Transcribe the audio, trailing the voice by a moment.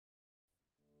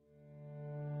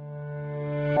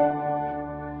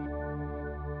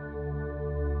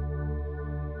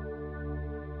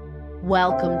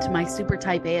Welcome to my super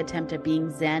type A attempt at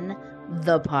being Zen,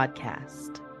 the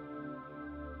podcast.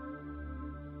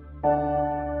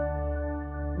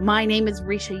 My name is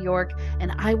Risha York,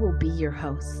 and I will be your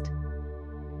host.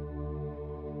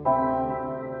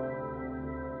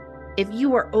 If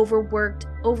you are overworked,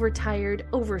 overtired,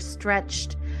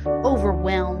 overstretched,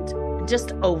 overwhelmed, and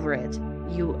just over it,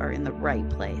 you are in the right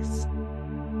place.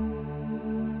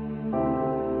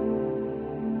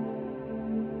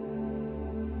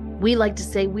 We like to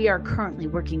say we are currently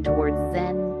working towards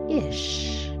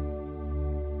Zen-ish.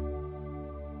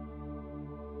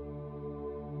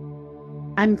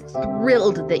 I'm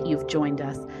thrilled that you've joined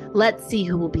us. Let's see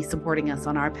who will be supporting us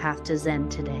on our path to Zen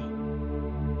today.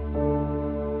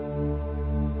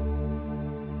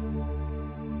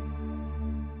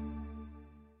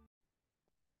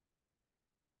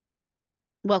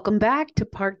 Welcome back to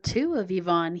part 2 of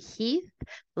Yvonne Heath.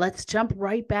 Let's jump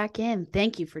right back in.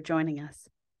 Thank you for joining us.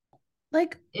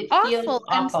 It Awful. feels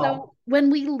awful. And so when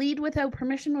we lead without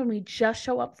permission, when we just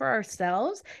show up for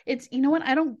ourselves, it's, you know what?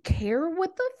 I don't care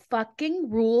what the fucking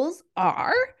rules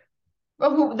are.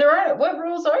 Well, what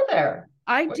rules are there?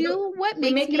 I do what we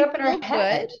makes make me it up in feel our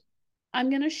head. good. I'm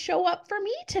going to show up for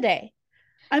me today.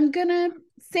 I'm going to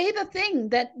say the thing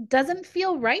that doesn't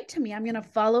feel right to me. I'm going to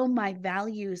follow my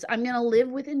values. I'm going to live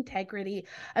with integrity.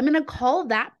 I'm going to call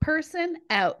that person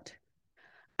out.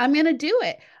 I'm going to do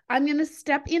it. I'm going to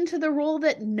step into the role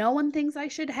that no one thinks I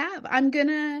should have. I'm going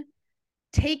to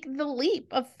take the leap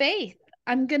of faith.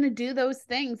 I'm going to do those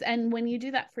things. And when you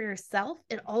do that for yourself,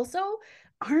 it also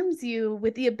arms you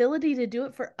with the ability to do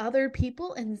it for other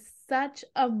people in such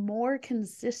a more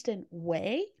consistent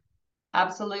way.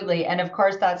 Absolutely. And of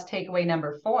course, that's takeaway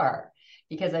number 4,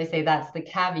 because I say that's the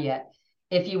caveat.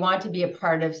 If you want to be a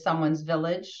part of someone's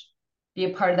village, be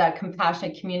a part of that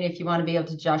compassionate community, if you want to be able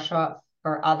to just show up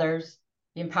for others,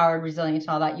 be empowered, resilient, and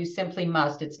all that, you simply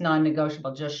must. It's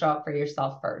non-negotiable. Just show up for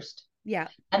yourself first. Yeah.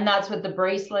 And that's what the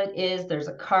bracelet is. There's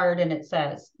a card and it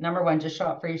says, number 1, just show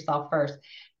up for yourself first.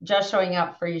 Just showing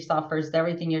up for yourself first,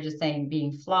 everything you're just saying,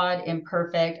 being flawed,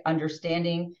 imperfect,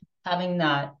 understanding, having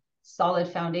that solid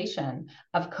foundation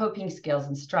of coping skills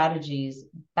and strategies,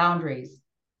 boundaries.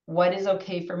 What is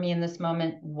okay for me in this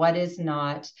moment? What is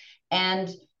not? And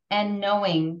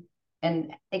knowing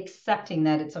and accepting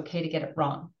that it's okay to get it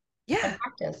wrong. Yeah. And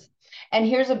practice. And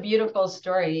here's a beautiful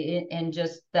story in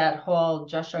just that whole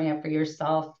just showing up for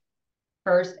yourself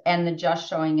first and the just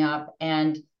showing up,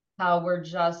 and how we're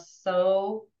just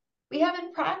we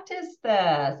haven't practiced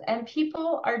this. And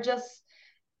people are just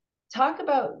talk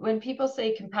about, when people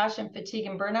say compassion, fatigue,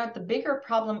 and burnout, the bigger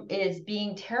problem is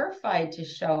being terrified to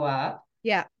show up.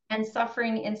 Yeah. And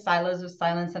suffering in silos of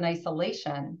silence and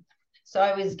isolation. So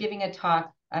I was giving a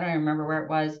talk, I don't remember where it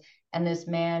was, and this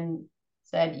man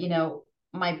said,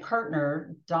 my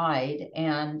partner died,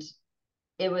 and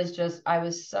it was just, I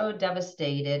was so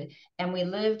devastated. And we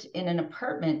lived in an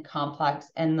apartment complex,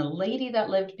 and the lady that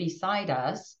lived beside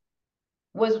us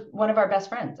was one of our best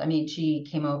friends. I mean, she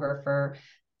came over for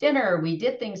dinner, we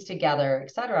did things together,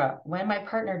 etc. When my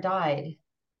partner died,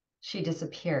 she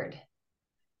disappeared.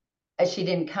 She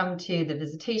didn't come to the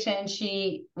visitation.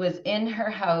 She was in her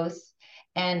house,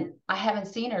 and I haven't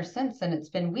seen her since, and it's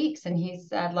been weeks. And he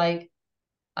said,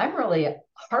 I'm really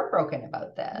heartbroken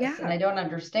about this. Yeah. And I don't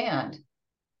understand.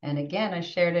 And again, I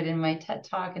shared it in my TED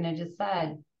talk, and I just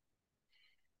said,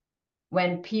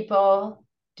 when people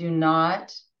do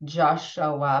not just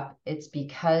show up, it's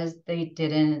because they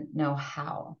didn't know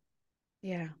how.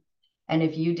 Yeah. And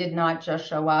if you did not just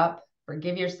show up,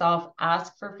 forgive yourself,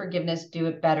 ask for forgiveness, do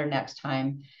it better next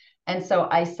time. And so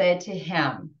I said to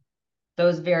him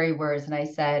those very words, and I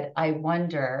said, I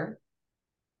wonder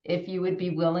if you would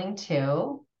be willing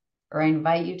to, or I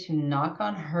invite you to knock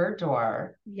on her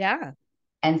door. Yeah.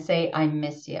 And say, I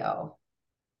miss you.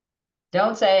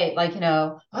 Don't say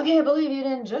okay, I believe you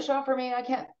didn't just show up for me. I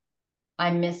can't.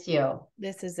 I miss you.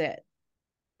 This is it.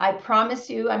 I promise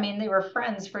you. I mean, they were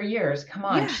friends for years. Come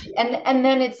on. Yeah. And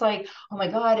then it's like, oh my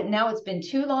God, now it's been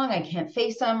too long. I can't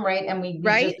face them. Right. And we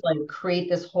just create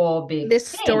this whole big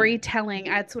this thing. Storytelling.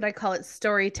 That's what I call it.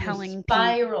 Storytelling.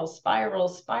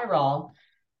 Spiral.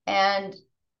 And,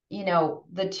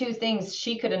 the two things,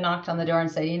 she could have knocked on the door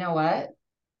and said, you know what?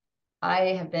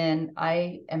 I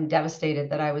am devastated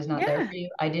that I was not there for you.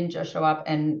 I didn't just show up,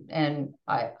 and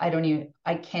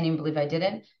I can't even believe I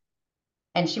didn't.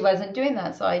 And she wasn't doing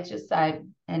that. So I just said,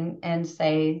 and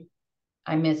say,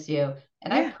 I miss you.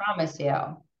 And I promise you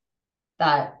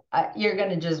that you're going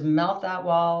to just melt that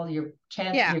wall. Your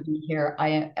chance you're going to hear,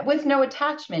 with no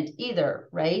attachment either.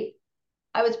 Right.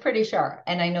 I was pretty sure.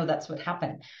 And I know that's what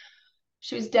happened.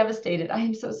 She was devastated. I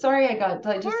am so sorry. I got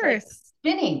just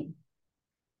spinning.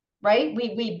 right?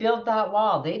 We built that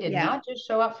wall. They did Yeah. not just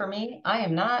show up for me. I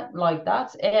am not like,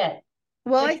 that's it.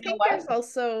 Well, But I you know think what? there's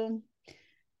also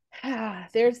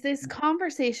there's this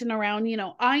conversation around,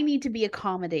 I need to be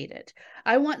accommodated.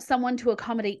 I want someone to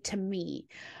accommodate to me.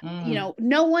 Mm,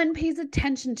 No one pays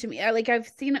attention to me. I've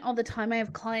seen it all the time. I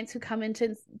have clients who come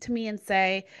into to me and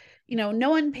say, no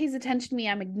one pays attention to me.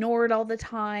 I'm ignored all the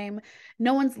time.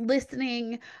 No one's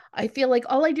listening. I feel like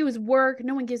all I do is work.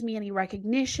 No one gives me any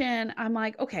recognition. I'm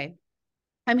like, okay,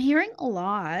 I'm hearing a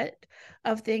lot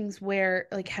of things where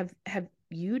like have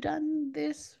you done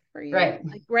this for you? right.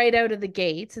 Like right out of the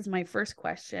gates is my first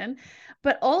question.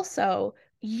 But also,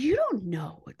 you don't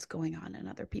know what's going on in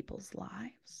other people's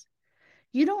lives.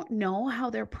 You don't know how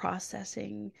they're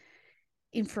processing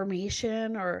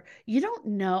information, or you don't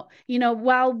know,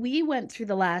 while we went through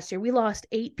the last year, we lost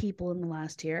 8 people in the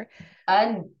last year.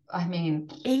 And I mean,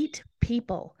 8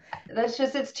 people.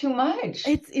 it's too much.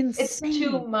 It's It's too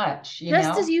insane. much, you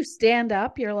Just as know? you stand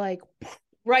up, you're like,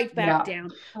 right back Yeah.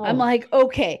 down. I'm Oh, like,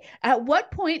 okay, at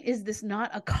what point is this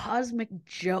not a cosmic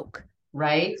joke?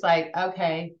 right. It's like,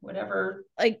 okay, whatever.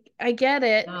 Like, I get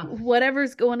it. Oh,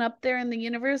 Whatever's going up there in the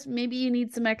universe, maybe you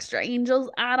need some extra angels.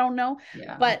 I don't know.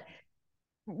 yeah. But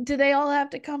do they all have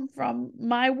to come from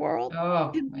my world?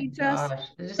 Oh Can my we just gosh.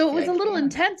 so it was I a little can't.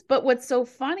 intense, but what's so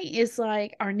funny is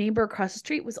like our neighbor across the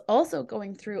street was also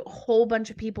going through a whole bunch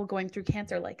of people going through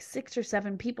cancer, like 6 or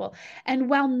 7 people. And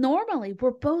while normally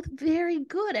we're both very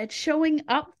good at showing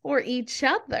up for each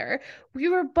other, we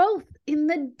were both in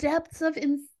the depths of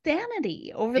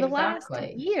insanity over the last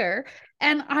Exactly. year.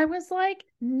 And I was like,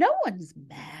 no one's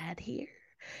mad here.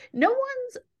 No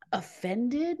one's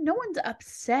offended. No one's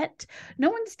upset. No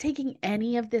one's taking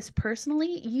any of this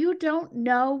personally. You don't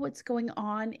know what's going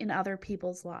on in other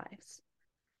people's lives.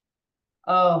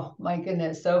 Oh my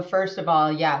goodness. So first of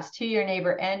all, yes, to your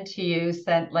neighbor and to you,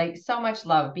 sent like so much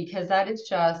love, because that is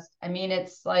just, I mean,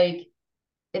 it's like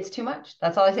it's too much.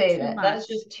 That's all I It's say. too That's much.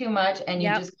 just too much. And you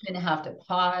Yep. just kind of have to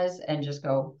pause and just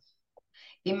go,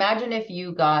 imagine if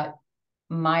you got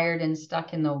mired and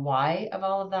stuck in the why of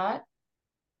all of that.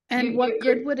 And what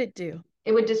good would it do?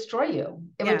 It would destroy you.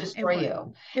 It would Yeah, it destroy would.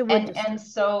 you. It would destroy. And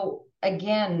so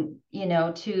again,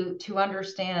 to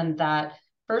understand that,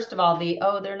 first of all,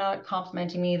 they're not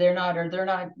complimenting me, they're not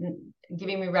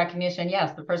giving me recognition.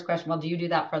 Yes, the first question, well, do you do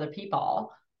that for other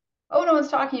people? Oh, no one's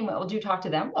talking. Well, do you talk to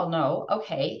them? Well, no.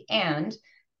 Okay. And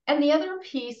the other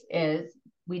piece is,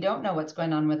 we don't know what's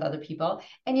going on with other people.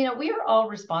 And we are all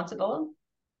responsible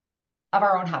of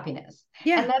our own happiness. And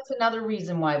Yeah. that's another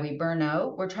reason why we burn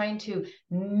out. We're trying to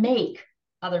make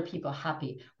other people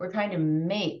happy. We're trying to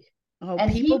make, Oh, and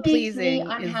he people makes me pleasing is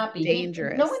unhappy. No one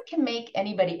dangerous. can make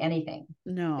anybody anything.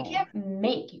 We No. can't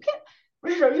make, you can't,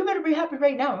 Risha, you better be happy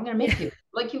right now. I'm going to make you.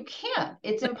 Like, you can't.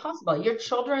 It's impossible. Your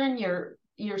children,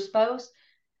 your spouse,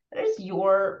 that is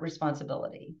your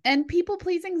responsibility. And people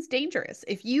pleasing is dangerous.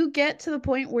 If you get to the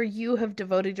point where you have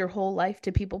devoted your whole life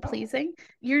to people Oh, pleasing,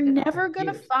 you're it's never not going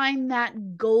to cute. find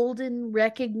that golden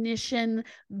recognition,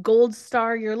 gold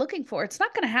star you're looking for. It's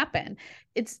not going to happen.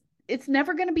 It's it's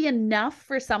never going to be enough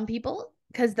for some people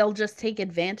because they'll just take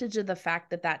advantage of the fact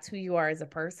that that's who you are as a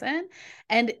person,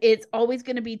 and it's always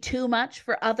going to be too much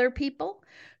for other people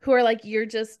who are like,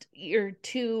 you're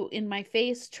too in my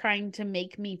face trying to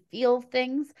make me feel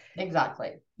things.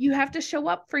 Exactly. You have to show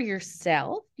up for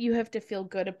yourself. You have to feel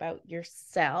good about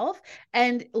yourself.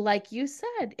 And like you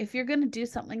said, if you're going to do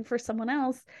something for someone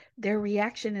else, their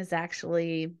reaction is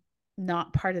actually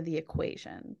not part of the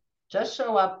equation. Just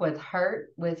show up with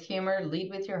heart, with humor,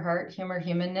 lead with your heart, humor,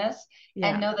 humanness, and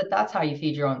Yeah, know that that's how you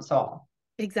feed your own soul,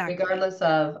 exactly. regardless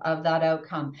of that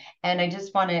outcome. And I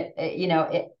just want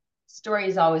to,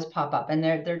 stories always pop up, and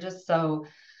they're just so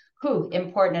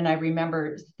important. And I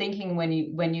remember thinking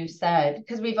when you said,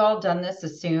 because we've all done this,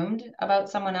 assumed about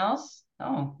someone else.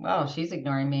 Oh, well, she's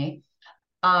ignoring me.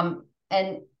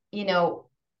 And you know,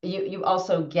 you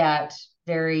also get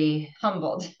very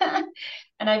humbled.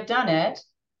 And I've done it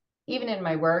even in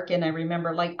my work. And I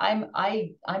remember, like, I'm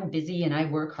busy and I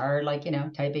work hard, like,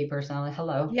 type A personality,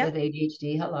 hello, Yep. with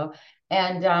ADHD, hello.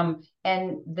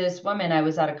 And this woman, I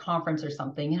was at a conference or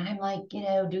something, and I'm like,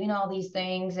 doing all these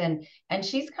things, and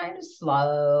she's kind of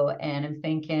slow, and I'm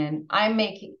thinking, I'm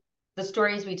making the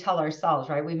stories we tell ourselves,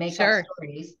 right? We make up Sure.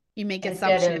 stories You make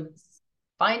instead of assumptions.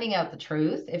 finding out the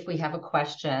truth. If we have a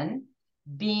question,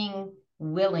 being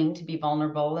willing to be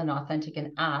vulnerable and authentic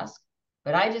and ask.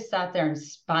 But I just sat there and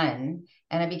spun,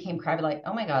 and I became crabby, like,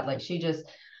 oh my God, like, she just,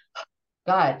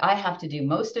 God, I have to do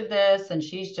most of this. And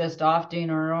she's just off doing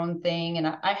her own thing. And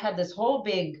I had this whole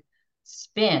big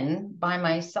spin by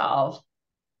myself.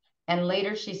 And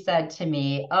later she said to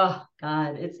me, "Oh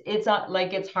God, it's not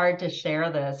like it's hard to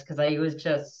share this because I was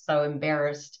just so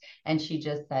embarrassed." And she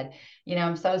just said,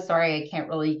 "I'm so sorry. I can't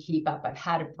really keep up. I've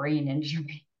had a brain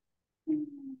injury, And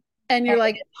and you're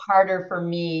like, it's harder for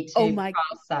me oh to my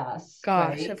process,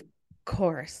 gosh, right?" of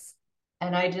course.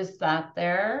 And I just sat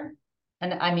there,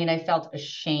 and I mean, I felt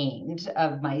ashamed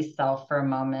of myself for a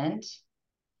moment,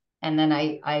 and then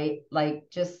I like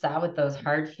just sat with those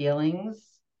hard feelings,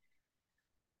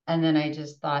 and then I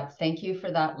just thought, "Thank you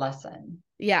for that lesson."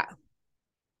 Yeah.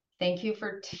 Thank you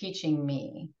for teaching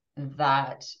me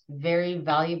that very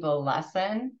valuable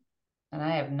lesson. And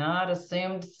I have not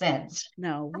assumed since.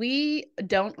 No, we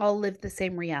don't all live the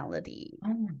same reality.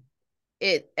 Mm.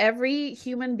 Every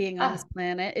human being on this Ah,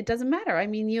 planet, it doesn't matter. I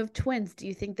mean, you have twins. Do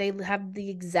you think they have the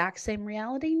exact same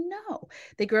reality? No.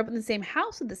 They grew up in the same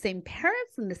house with the same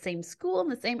parents and the same school and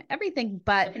the same everything,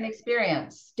 but different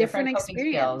experience, different different coping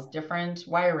experience. skills, different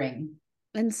wiring.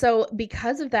 And so,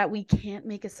 because of that, we can't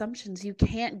make assumptions. You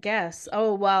can't guess,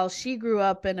 oh, well, she grew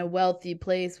up in a wealthy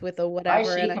place with a Why is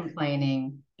whatever. she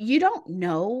complaining? You don't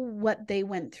know what they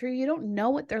went through. You don't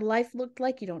know what their life looked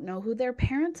like. You don't know who their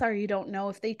parents are. You don't know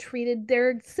if they treated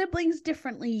their siblings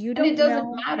differently. You And it don't doesn't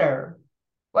know. matter.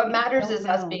 What You matters don't is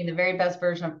us know. being the very best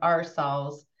version of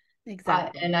ourselves.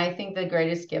 Exactly. And I think the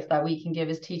greatest gift that we can give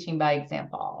is teaching by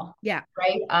example, Yeah.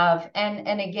 right?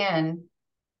 And again,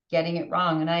 getting it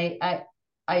wrong. And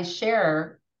I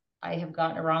share, I have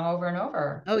gotten it wrong over and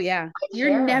over. Oh, yeah. I You're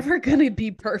share. never going to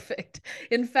be perfect.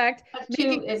 In fact, Have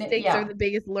making to, mistakes are yeah, the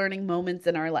biggest learning moments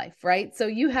in our life, right? So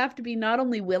you have to be not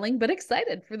only willing, but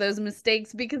excited for those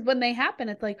mistakes because when they happen,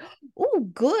 it's like, oh,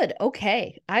 good.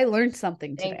 Okay. I learned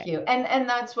something thank today. you. And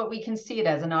that's what we can see it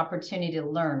as, an opportunity to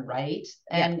learn, right?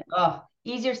 Yeah, And oh,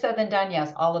 easier said than done.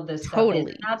 Yes, all of this stuff is. And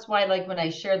totally. that's why, like when I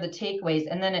share the takeaways,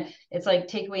 and then it's like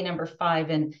takeaway number 5,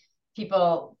 and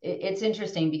people, it's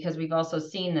interesting because we've also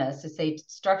seen this to say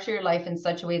structure your life in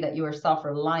such a way that you are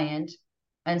self-reliant,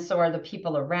 and so are the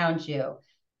people around you.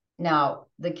 Now,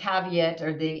 the caveat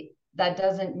or the that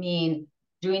doesn't mean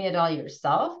doing it all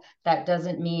yourself. That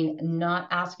doesn't mean not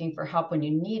asking for help when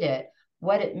you need it.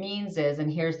 What it means is,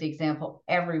 and here's the example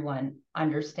everyone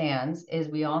understands, is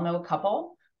we all know a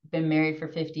couple been married for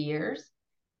 50 years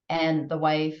and the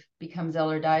wife becomes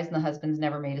ill or dies and the husband's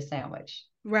never made a sandwich.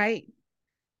 Right.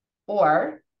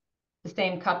 Or the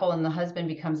same couple and the husband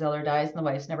becomes ill or dies and the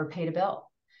wife's never paid a bill.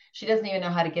 She doesn't even know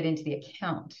how to get into the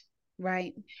account.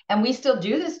 Right. And we still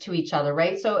do this to each other,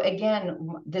 right? So again,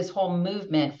 this whole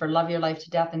movement for love your life to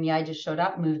death and the I just showed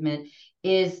up movement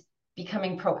is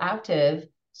becoming proactive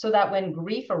so that when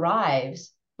grief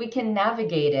arrives, we can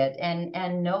navigate it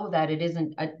and know that it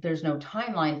isn't there's no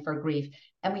timeline for grief,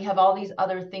 and we have all these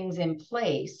other things in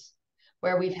place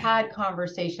where we've Yeah. had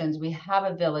conversations, we have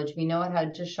a village, we know how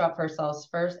to just show up for ourselves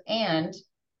first. And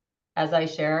as I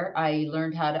share, I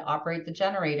learned how to operate the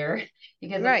generator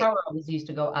because the Right. power always used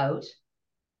to go out.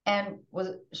 And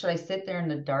should I sit there in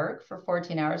the dark for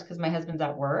 14 hours because my husband's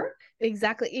at work?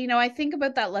 Exactly. I think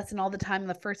about that lesson all the time.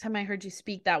 The first time I heard you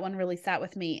speak, that one really sat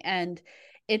with me. And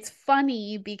it's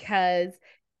funny because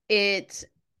it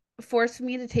forced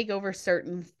me to take over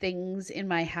certain things in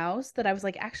my house that I was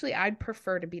like, actually, I'd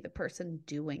prefer to be the person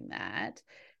doing that.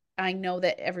 I know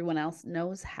that everyone else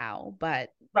knows how,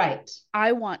 but Right.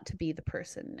 I want to be the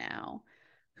person now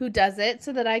who does it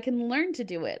so that I can learn to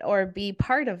do it or be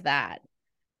part of that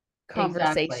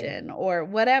Exactly. conversation or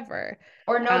whatever.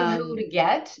 Or know who Um, to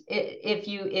get if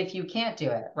you can't do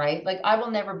it, right? Like I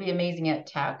will never be amazing at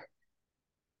tech,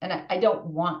 and I don't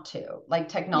want to. Like yeah,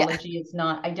 technology is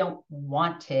not, I don't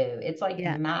want to. It's like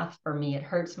yeah, math for me. It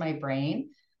hurts my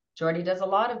brain. Jordy does a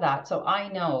lot of that. So I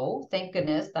know, thank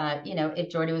goodness, that, if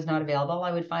Jordy was not available,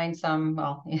 I would find some,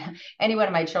 well, any one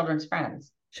of my children's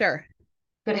friends sure.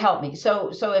 could help me.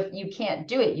 So if you can't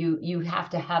do it, you have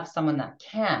to have someone that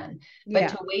can. But Yeah.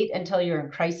 to wait until you're in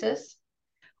crisis,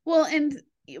 Well, and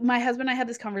my husband and I had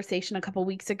this conversation a couple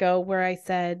weeks ago where I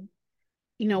said,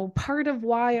 part of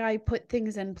why I put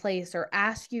things in place or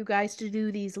ask you guys to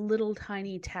do these little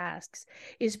tiny tasks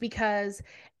is because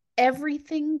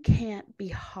everything can't be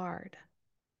hard.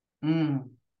 mm,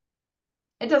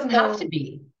 it doesn't have to So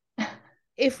be.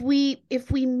 if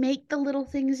we make the little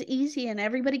things easy and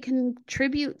everybody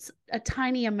contributes a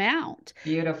tiny amount,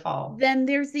 Beautiful. then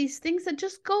there's these things that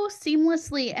just go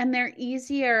seamlessly and they're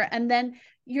easier. And then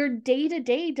your day to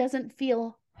day doesn't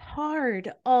feel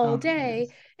hard all Oh my day,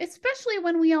 goodness. especially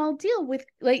when we all deal with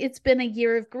like it's been a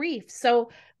year of grief. So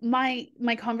my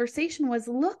conversation was,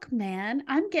 look, man,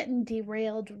 I'm getting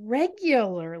derailed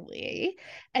regularly.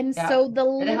 And Yeah. so the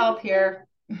It'll help little things, here.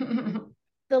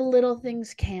 the little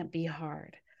things can't be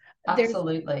hard. There's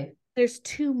Absolutely. there's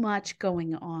too much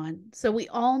going on. So we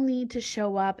all need to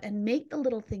show up and make the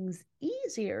little things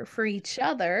easier for each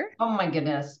other. Oh my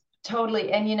goodness.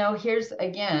 Totally. And here's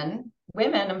again,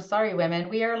 women, I'm sorry, women,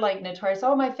 we are like notorious.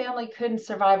 Oh, my family couldn't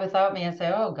survive without me. And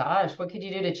say, oh gosh, what could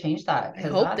you do to change that? I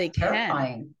Because hope that's they can.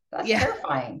 terrifying. That's Yeah.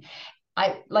 terrifying.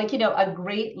 I like, a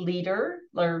great leader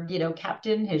or,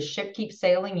 captain, his ship keeps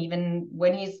sailing even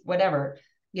when he's whatever.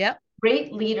 Yep.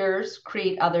 Great leaders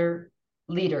create other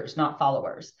leaders, not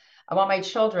followers. I want my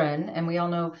children, and we all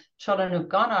know children who've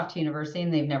gone off to university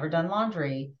and they've never done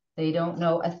laundry. They don't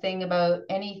know a thing about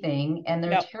anything and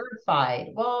they're Yep. terrified.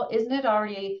 Well, isn't it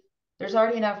already, there's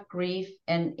already enough grief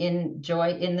and in joy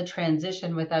in the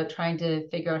transition without trying to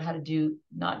figure out how to do,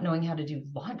 not knowing how to do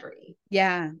laundry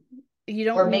Yeah. You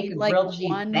don't or make need a like grilled cheese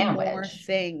one more sandwich.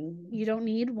 thing. You don't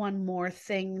need one more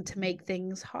thing to make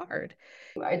things hard.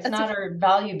 It's That's a, not our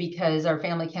value because our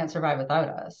family can't survive without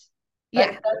us.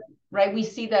 yeah. Right. We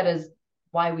see that as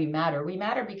why we matter. We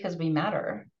matter because we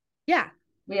matter. Yeah.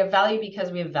 We have value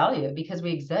because we have value, because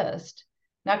we exist,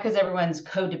 not because everyone's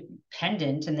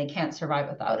codependent and they can't survive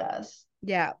without us.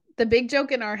 Yeah. The big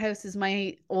joke in our house is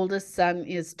my oldest son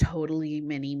is totally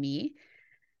mini me.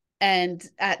 And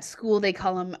at school they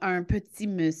call him un petit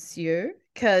monsieur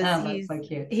because Oh, that's so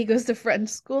cute. he goes to French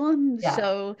school. And Yeah.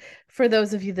 so for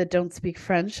those of you that don't speak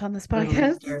French on this Little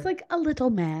podcast, it's mister. like a little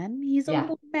man. He's a Yeah.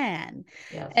 little man.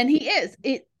 Yes. And he is.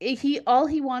 He all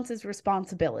he wants is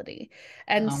responsibility.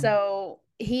 And Um, so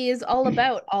he is all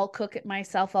about I'll cook it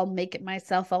myself, I'll make it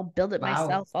myself, I'll build it wow.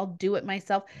 myself, I'll do it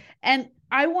myself. And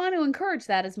I want to encourage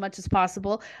that as much as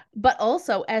possible, but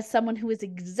also as someone who is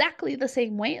exactly the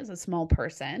same way as a small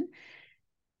person,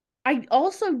 I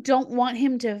also don't want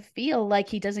him to feel like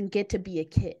he doesn't get to be a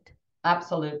kid.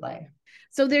 Absolutely.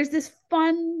 So there's this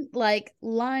fun like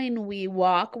line we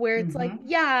walk where it's like, Mm-hmm.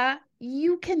 yeah,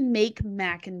 you can make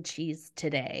mac and cheese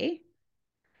today.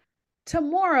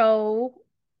 Tomorrow,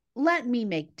 let me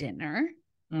make dinner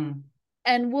Mm.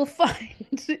 and we'll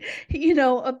find,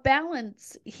 a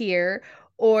balance here.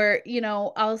 Or,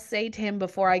 I'll say to him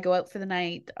before I go out for the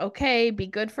night, okay, be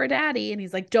good for daddy. And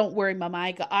he's like, don't worry,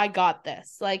 mama, I got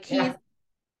this. Like Yeah.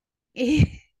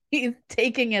 he's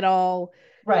taking it all,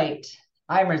 Right.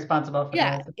 I'm responsible for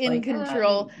yeah, this. It's in like,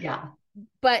 control. yeah.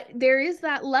 But there is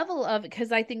that level of,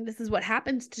 because I think this is what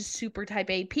happens to super type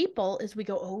A people is we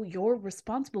go, oh, you're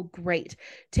responsible, great,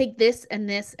 take this and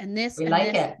this and this We and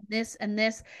like this it. and this and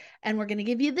this, and we're going to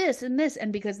give you this and this.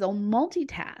 And because they'll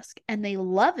multitask and they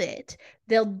love it,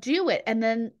 they'll do it. And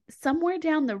then somewhere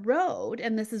down the road,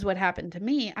 and this is what happened to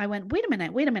me, I went, wait a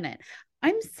minute,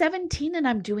 I'm 17 and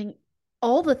I'm doing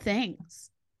all the things.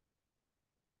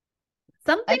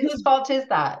 And Something's whose fault is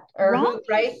that? Or wrong who,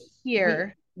 right? We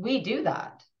here. we do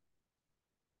that.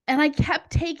 And I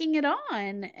kept taking it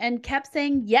on and kept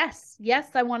saying, yes, yes,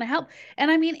 I want to help. And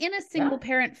I mean, in a Yeah. single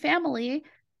parent family,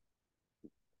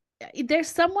 there's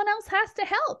someone else has to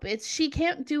help. She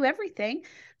can't do everything.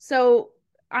 So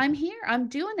I'm here, I'm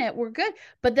doing it, we're good.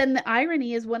 But then the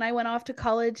irony is when I went off to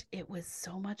college, it was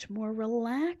so much more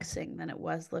relaxing than it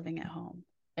was living at home.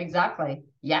 Exactly.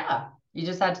 Yeah. You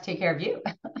just had to take care of you.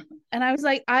 And I was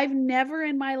like, I've never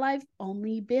in my life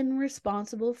only been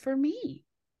responsible for me.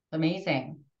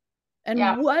 Amazing.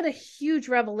 Yeah, And what a huge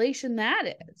revelation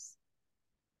that is.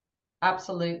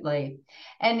 absolutely.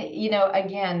 And,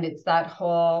 again, it's that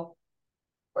whole,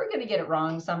 we're going to get it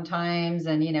wrong sometimes.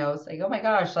 And, it's like, oh my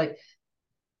gosh, like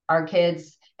our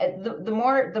kids, the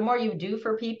more you do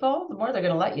for people, the more they're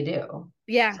going to let you do.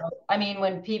 Yeah. So, I mean,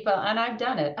 when people, and I've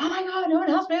done it, oh my God, no one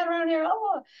helps me out around here.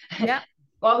 Oh, Yeah.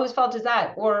 well, whose fault is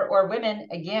that? Or women,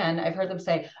 again, I've heard them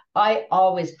say, I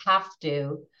always have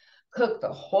to cook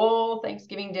the whole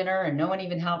Thanksgiving dinner and no one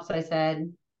even helps. I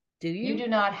said, Do you you? do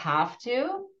not have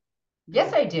to.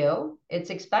 Yes, No. I do. It's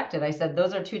expected. I said,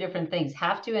 those are two different things.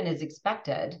 Have to and is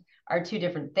expected are two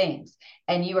different things.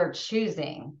 And you are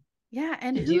choosing Yeah,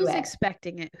 and to do who's it.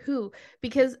 expecting it? Who?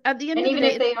 Because at the end And of the even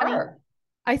day, if it's they funny. are,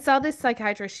 I saw this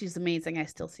psychiatrist. She's amazing. I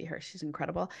still see her. She's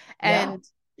incredible. yeah, And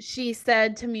she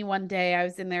said to me one day, I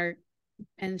was in there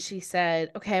and she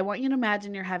said, okay, I want you to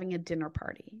imagine you're having a dinner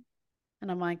party. And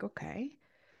I'm like, okay,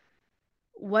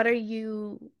 what are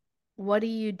you, what are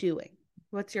you doing?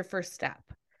 What's your first step?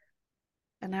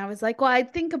 And I was like, well, I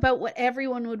think about what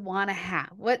everyone would want to have.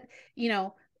 What, you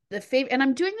know, the favorite, and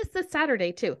I'm doing this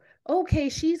Saturday too. Okay,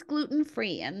 she's gluten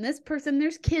free, and this person,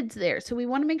 there's kids there, so we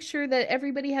want to make sure that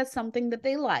everybody has something that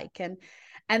they like.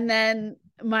 And then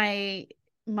my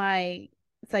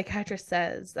psychiatrist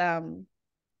says,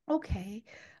 okay,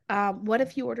 what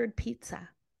if you ordered pizza?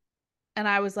 And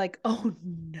I was like, oh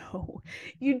no,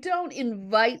 you don't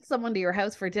invite someone to your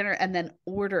house for dinner and then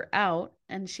order out.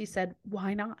 And she said,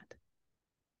 why not?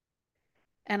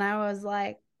 And I was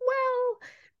like, well,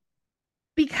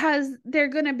 because they're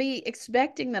going to be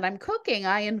expecting that I'm cooking.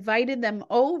 I invited them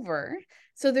over.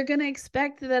 So they're going to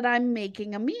expect that I'm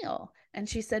making a meal. And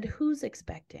she said, who's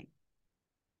expecting?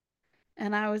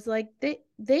 And I was like,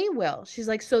 they will. She's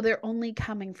like, so they're only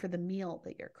coming for the meal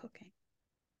that you're cooking.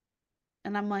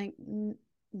 And I'm like,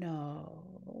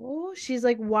 no. She's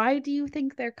like, why do you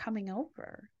think they're coming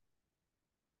over?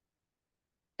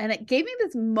 And it gave me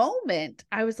this moment.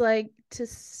 I was like, to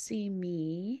see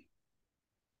me.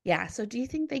 Yeah. So do you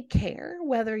think they care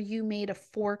whether you made a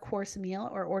 4-course meal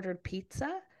or ordered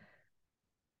pizza?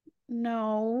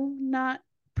 No, not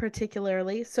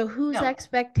particularly. So whose No.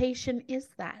 expectation is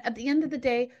that? At the end of the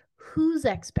day, whose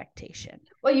expectation?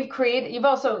 Well, you've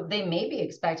also, they may be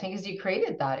expecting because you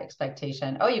created that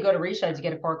expectation. Oh, you go to Risha to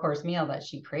get a 4-course meal that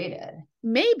she created.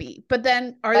 Maybe, but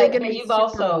then are they going to But be you've super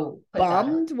also put that out.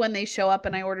 bummed when they show up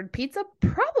and I ordered pizza?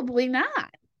 Probably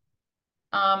not.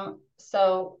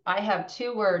 So I have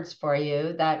 2 words for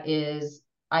you. That is,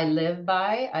 I live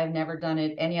by. I've never done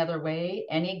it any other way.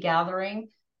 Any gathering,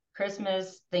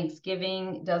 Christmas,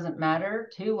 Thanksgiving, doesn't matter.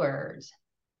 2 words.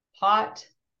 Pot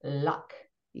luck.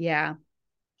 Yeah.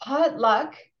 Pot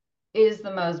luck is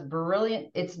the most brilliant.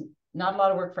 It's not a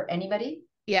lot of work for anybody.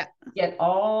 Yeah. Get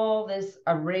all this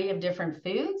array of different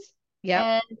foods,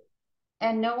 Yep.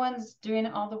 and no one's doing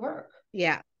all the work.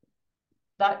 Yeah.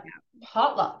 That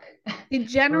potluck. Bring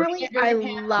Generally, a I dirty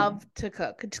pan. love to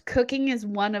cook. Cooking is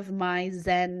one of my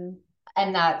Zen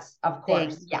And that's, of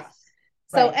course, things. yes.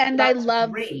 So, Right. So and I that's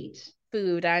love great.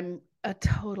 food. I'm a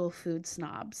total food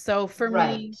snob. So for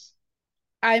Right. me,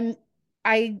 I'm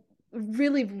I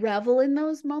really revel in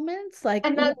those moments, like,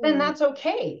 And ooh, that's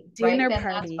okay, right? dinner Then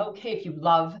that's party. okay if you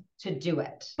love to do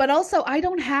it. But also, I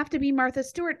don't have to be Martha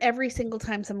Stewart every single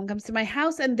time someone comes to my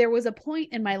house. And there was a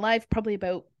point in my life, probably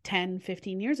about 10,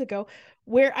 15 years ago,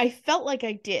 where I felt like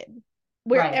I did,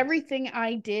 where Right. everything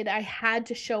I did, I had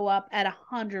to show up at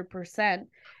 100%.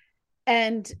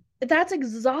 And that's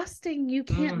exhausting. You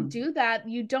can't Mm. do that.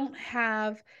 You don't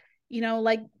have,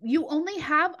 like you only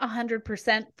have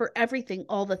 100% for everything,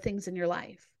 all the things in your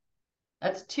life.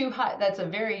 That's too high. That's a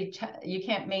very, you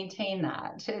can't maintain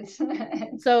that. It's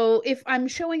So if I'm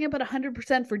showing up at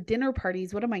 100% for dinner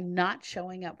parties, what am I not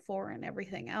showing up for and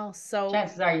everything else? So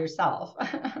chances are yourself.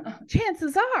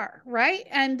 chances are, right?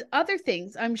 And other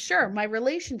things, I'm sure, my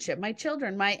relationship, my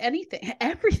children, my anything,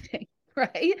 everything,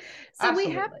 right? So we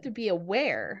have Absolutely. to be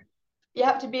aware. You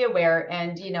have to be aware,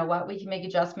 and you know what, we can make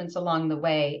adjustments along the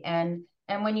way. And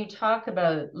when you talk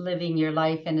about living your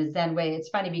life in a Zen way, it's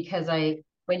funny because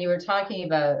when you were talking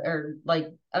about, or like,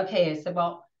 okay, I said,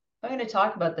 well, I'm going to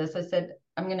talk about this. I said,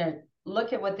 I'm going to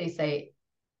look at what they say,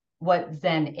 what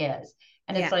Zen is.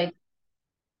 And it's Yeah. like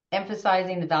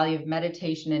emphasizing the value of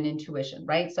meditation and intuition,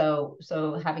 right? So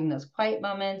having those quiet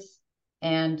moments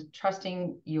and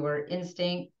trusting your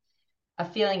instinct, a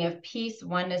feeling of peace,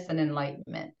 oneness, and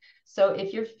enlightenment. So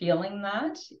if you're feeling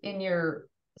that in your,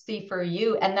 see, for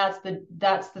you, and that's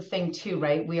the thing too,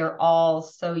 right? We are all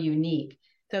so unique.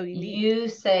 So unique. You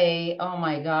say, oh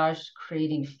my gosh,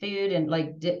 creating food, and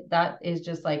like that is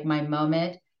just like my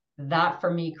moment. That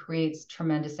for me creates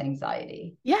tremendous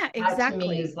anxiety. Yeah, That to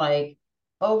me is exactly. like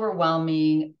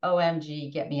overwhelming.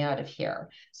 OMG, get me out of here.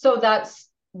 So that's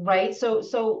right. So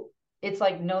it's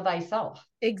like know thyself.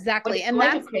 What Exactly. is And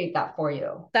going to that's create that for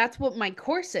you? that's what my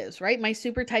course is, right? My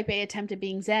super type A attempt at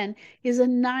being Zen is a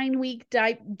 9-week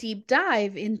deep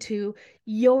dive into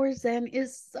your Zen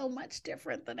is so much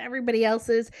different than everybody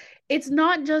else's. It's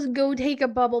not just go take a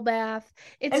bubble bath.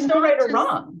 It's It's no not right or just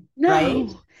wrong, right?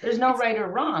 no. There's no It's right or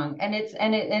wrong. And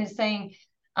and saying,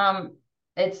 um,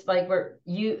 it's like where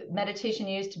you meditation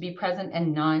used to be present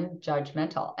and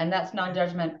non-judgmental. And that's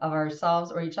non-judgment of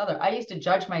ourselves or each other. I used to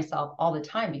judge myself all the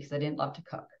time because I didn't love to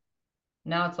cook.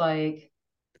 Now it's like,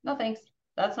 no thanks.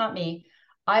 That's not me.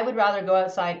 I would rather go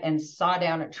outside and saw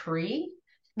down a tree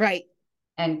right.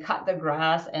 and cut the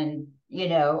grass, and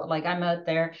like I'm out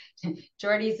there.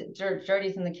 Jordy's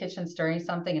in the kitchen stirring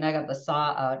something, and I got the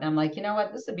saw out, and I'm like, you know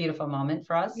what, this is a beautiful moment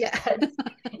for us. Yeah.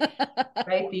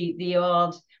 Right, the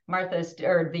old Martha,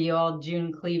 or the old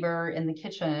June Cleaver in the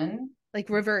kitchen. Like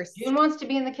reverse. June wants to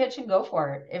be in the kitchen, go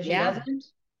for it. If she Yeah. doesn't,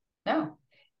 no.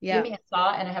 Give Yeah. me a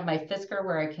saw, and I have my fisker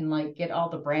where I can like get all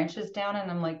the branches down, and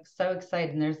I'm like so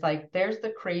excited. And there's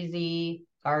the crazy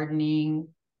gardening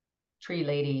tree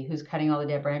lady who's cutting all the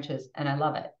dead branches, and I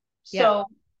love it. Yeah.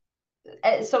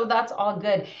 So that's all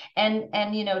good. And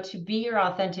to be your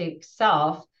authentic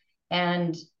self,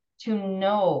 and to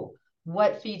know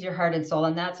what feeds your heart and soul.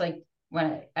 And that's like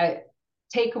when I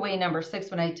takeaway number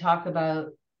 6, when I talk about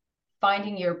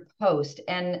finding your post.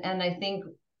 And I think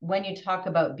when you talk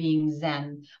about being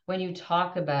Zen, when you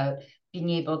talk about being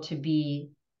able to be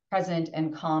present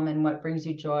and calm and what brings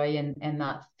you joy and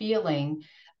that feeling,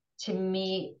 to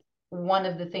me, one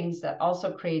of the things that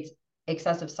also creates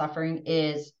excessive suffering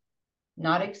is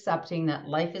not accepting that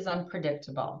life is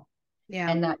unpredictable Yeah.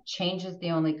 and that change is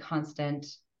the only constant.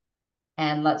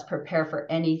 And let's prepare for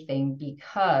anything,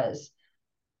 because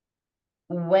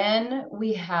when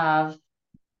we have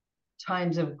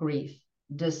times of grief,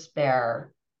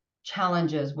 despair,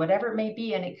 challenges, whatever it may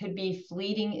be, and it could be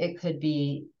fleeting, it could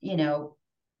be,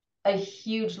 a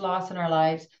huge loss in our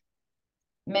lives.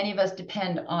 Many of us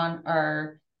depend on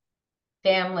our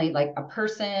family, like a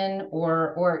person,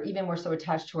 or even we're so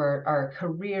attached to our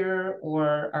career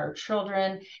or our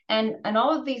children, and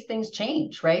all of these things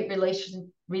change, right?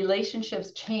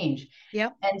 Relationships change.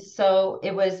 Yep. And so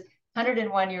it was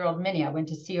 101-year-old Minnie. I went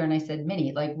to see her and I said,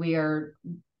 Minnie, like, we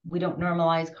don't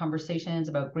normalize conversations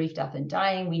about grief, death, and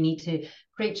dying. We need to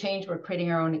create change. We're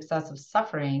creating our own excessive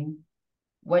suffering.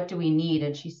 What do we need?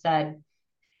 And she said,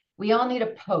 we all need a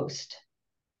post,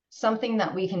 something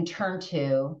that we can turn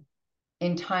to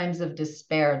in times of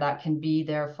despair that can be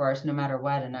there for us no matter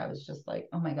what. And I was just like,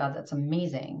 oh my God, that's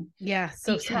amazing. Yeah.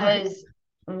 So smart. Because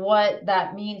what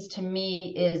that means to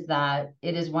me is that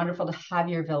it is wonderful to have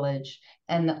your village,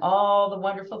 and all the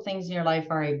wonderful things in your life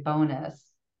are a bonus.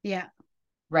 Yeah.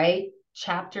 Right?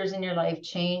 Chapters in your life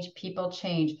change, people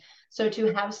change. So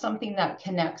to have something that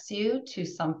connects you to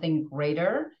something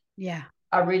greater, Yeah.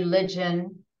 a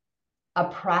religion, a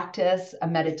practice, a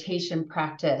meditation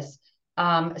practice,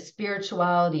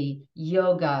 spirituality,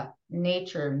 yoga,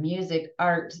 nature, music,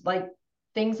 art, like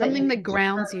things that you Something that can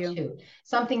grounds turn you. to,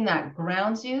 something that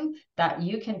grounds you, that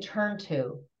you can turn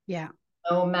to Yeah.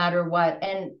 no matter what.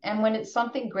 And when it's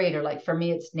something greater, like for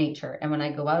me, it's nature. And when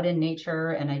I go out in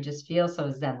nature and I just feel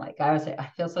so zen-like, I would say I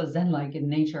feel so zen-like in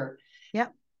nature.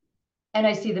 Yep. And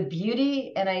I see the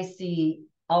beauty, and I see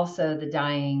also the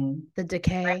dying The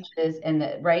decay. branches, and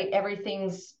the right,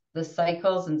 everything's the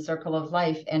cycles and circle of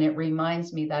life. And it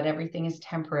reminds me that everything is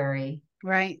temporary.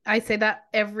 Right. I say that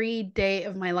every day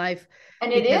of my life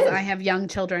And it because I is. have young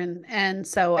children. And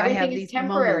so I Everything have is these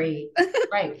moments. temporary.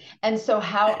 Right. And so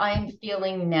how I'm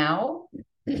feeling now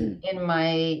in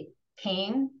my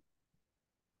pain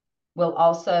will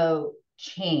also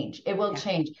change. It will Yeah.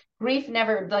 change. Grief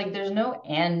never, like, there's no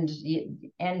end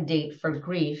date for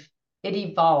grief. It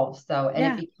evolves though, and it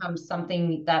Yeah. becomes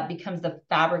something that becomes the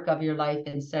fabric of your life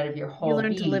instead of your You whole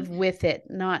learn to live being. with it,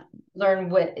 not, Learn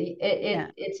what yeah.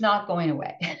 it's not going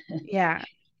away. Yeah.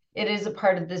 It is a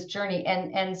part of this journey.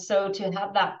 And so to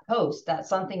have that post, that's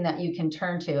something that you can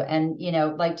turn to. And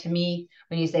like, to me,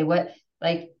 when you say what,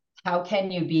 like, how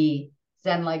can you be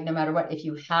zen, like, no matter what, if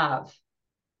you have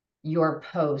your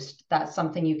post, that's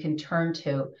something you can turn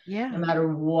to no Yeah. matter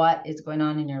what is going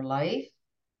on in your life.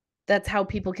 That's how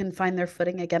people can find their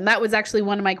footing again. That was actually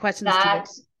one of my questions to you.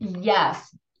 That,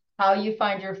 yes, how you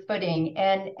find your footing.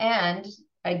 And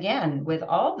again, with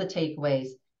all the takeaways,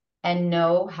 and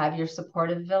know, have your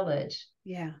supportive village,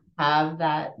 Yeah. have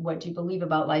that, what do you believe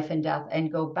about life and death,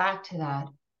 and go back to that.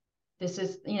 This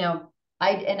is,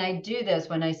 I do this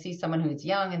when I see someone who's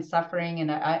young and suffering.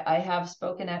 And I've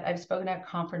spoken at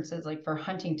conferences, like for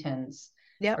Huntington's,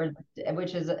 Yep. for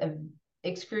which is a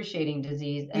excruciating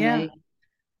disease. Yeah.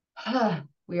 And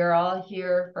we are all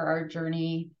here for our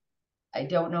journey. I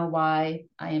don't know why.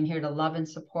 I am here to love and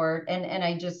support. And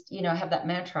I just, have that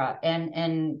mantra,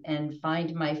 and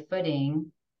find my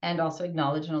footing, and also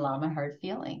acknowledge and allow my hard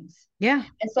feelings. Yeah.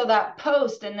 And so that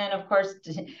post, and then of course,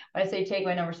 when I say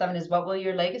takeaway number 7 is, what will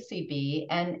your legacy be?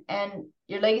 And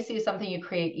your legacy is something you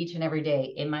create each and every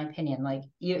day, in my opinion. Like,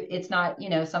 it's not,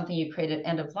 something you create at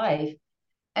end of life.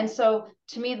 And so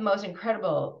to me, the most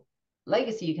incredible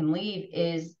legacy you can leave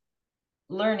is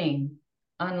learning,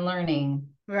 unlearning,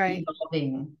 Right.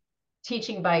 evolving,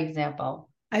 teaching by example.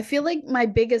 I feel like my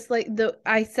biggest,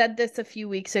 I said this a few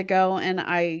weeks ago, and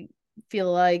I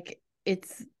feel like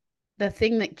it's the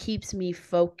thing that keeps me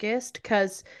focused,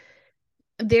 because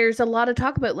there's a lot of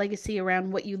talk about legacy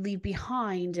around what you leave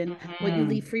behind and what you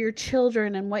leave Mm-hmm. for your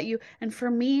children, and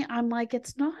for me, I'm like,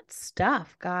 it's not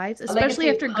stuff, guys, A especially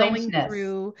legacy of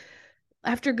kindness.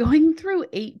 after going through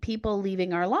 8 people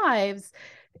leaving our lives.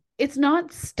 It's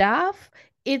not stuff,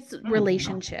 it's Mm-hmm.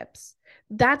 relationships.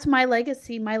 That's my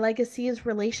legacy. My legacy is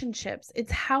relationships.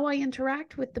 It's how I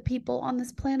interact with the people on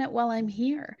this planet while I'm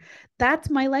here. That's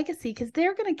my legacy, because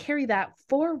they're going to carry that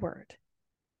forward,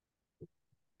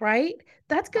 right?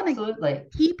 That's going to Absolutely.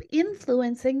 keep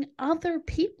influencing other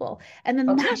people. And then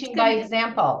Well, that's teaching going by to,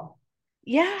 example.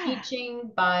 yeah,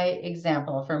 Teaching by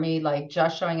example for me, like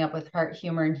just showing up with heart,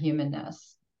 humor, and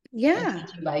humanness. and Yeah.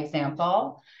 teaching by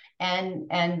example.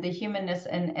 And the humanness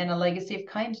and a legacy of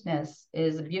kindness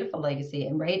is a beautiful legacy.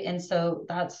 And right. And so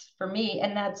that's for me,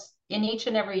 and that's in each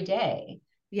and every day.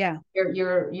 Yeah.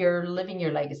 You're living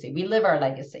your legacy. We live our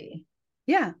legacy.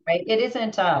 Yeah. Right. It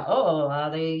isn't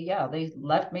they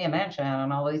left me a mansion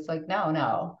and all these, like,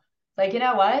 no. Like, you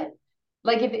know what?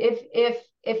 Like,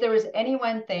 if there was any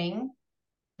one thing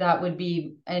that would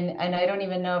be, and I don't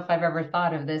even know if I've ever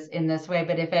thought of this in this way,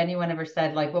 but if anyone ever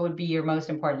said, like, what would be your most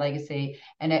important legacy?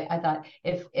 And I thought,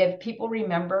 if people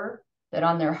remember that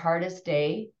on their hardest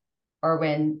day, or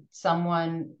when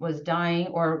someone was dying,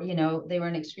 or they were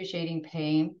in excruciating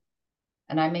pain,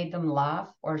 and I made them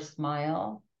laugh or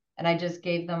smile, and I just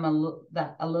gave them a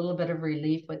little bit of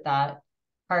relief with that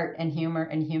heart and humor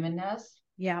and humanness,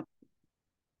 Yeah.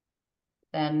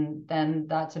 then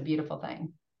that's a beautiful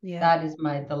thing. Yeah. That is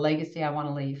the legacy I want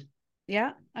to leave.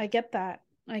 Yeah. I get that.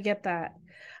 I get that.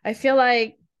 I feel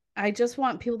like I just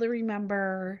want people to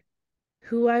remember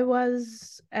who I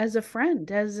was as a friend,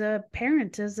 as a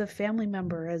parent, as a family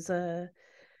member, as a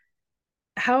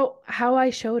how I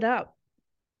showed up,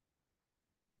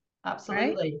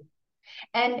 right? Absolutely.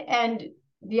 And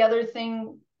the other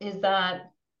thing is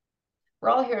that we're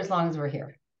all here as long as we're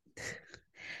here.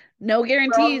 No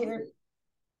We're all guarantees. here.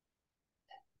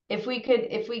 If we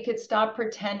could stop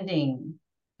pretending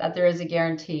that there is a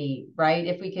guarantee, right?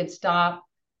 If we could stop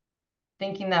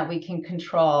thinking that we can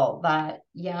control that,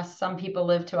 yes, some people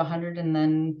live to 100 and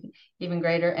then even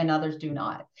greater, and others do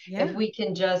not. If Yeah. we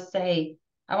can just say,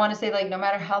 I want to say, like, no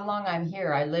matter how long I'm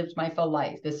here, I lived my full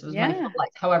life. This was my Yeah. full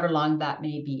life, however long that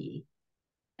may be.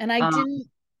 And Um,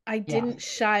 I yeah. didn't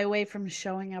shy away from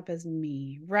showing up as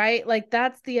me, right? Like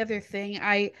that's the other thing.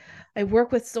 I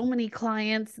work with so many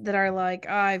clients that are like,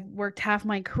 oh, I've worked half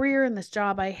my career in this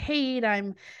job I hate.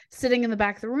 I'm sitting in the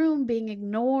back of the room being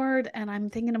ignored, and I'm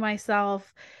thinking to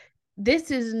myself,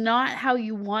 this is not how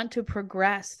you want to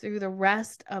progress through the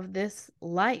rest of this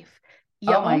life.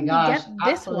 You Oh my only gosh, get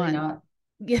this absolutely one. not.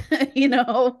 you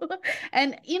know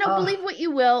and believe Oh, what you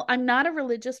will, I'm not a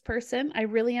religious person, I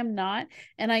really am not.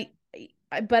 And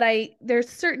but I there's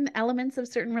certain elements of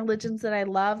certain religions that I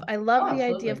love oh, the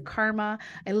idea of absolutely. karma.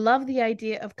 I love the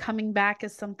idea of coming back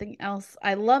as something else.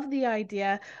 I love the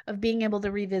idea of being able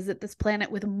to revisit this planet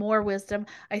with more wisdom.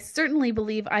 I certainly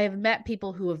believe I have met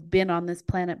people who have been on this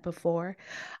planet before.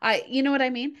 You know what I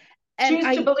mean? And Choose to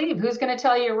I believe. Who's going to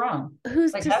tell you you're wrong?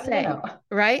 who's Like, to how do you say, know?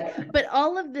 right? I don't know. But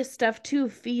all of this stuff too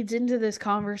feeds into this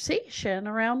conversation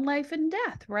around life and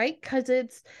death, right? Because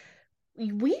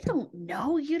we don't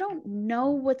know. You don't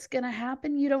know what's going to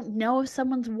happen. You don't know if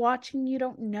someone's watching. You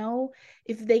don't know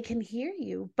if they can hear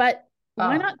you. But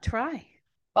why Oh, not try?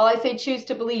 well, I say choose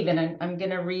to believe, and I'm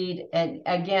going to read. And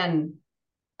again,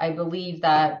 I believe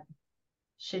that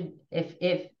should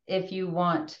if you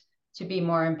want to be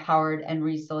more empowered and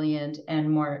resilient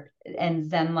and more and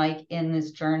zen like in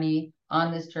this journey,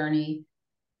 on this journey,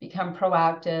 become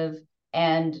proactive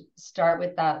and start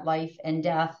with that life and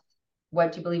death.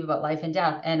 What do you believe about life and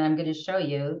death? And I'm going to show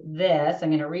you this. I'm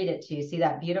going to read it to you. See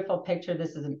that beautiful picture?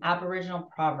 This is an Aboriginal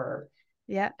proverb.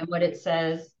 Yeah, And what it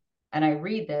says, and I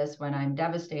read this when I'm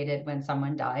devastated when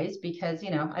someone dies, because I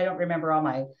don't remember all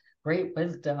my great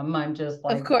wisdom. I'm just of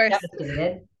like course.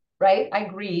 devastated, right? I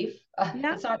grieve.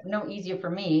 Yeah, It's not no easier for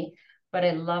me, but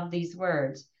I love these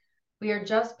words. We are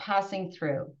just passing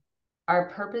through. Our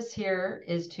purpose here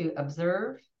is to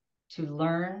observe, to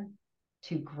learn,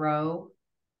 to grow,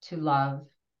 to love,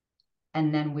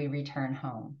 and then we return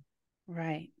home.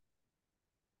 right.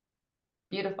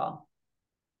 Beautiful.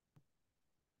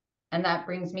 And that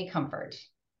brings me comfort.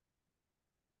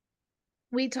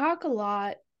 We talk a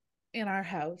lot in our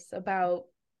house about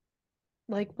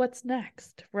like what's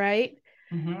next, right?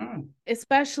 Mm-hmm.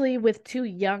 Especially with two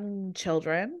young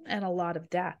children and a lot of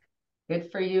death.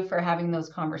 Good for you for having those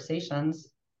conversations.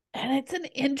 And it's an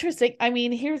interesting, I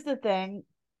mean, here's the thing.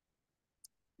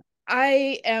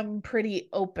 I am pretty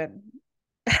open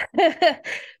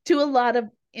to a lot of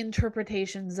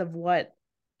interpretations of what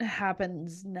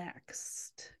happens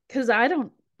next. Because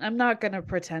I'm not going to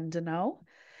pretend to know.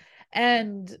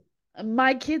 And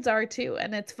my kids are too.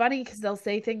 And it's funny because they'll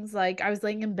say things like, I was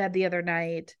laying in bed the other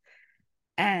night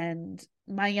and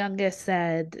my youngest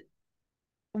said,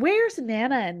 "Where's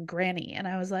Nana and Granny?" And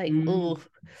I was like, "Oh, Mm,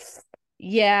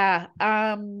 yeah,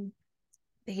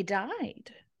 they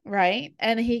died." Right?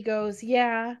 And he goes,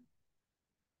 "Yeah,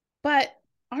 but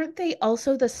aren't they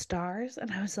also the stars?"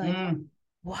 And I was like, mm,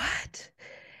 "What?"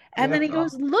 And then he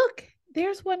goes, beautiful. "Look,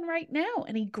 there's one right now."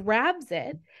 And he grabs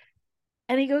it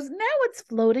and he goes, "Now it's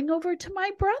floating over to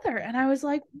my brother." And I was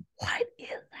like, "What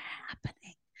is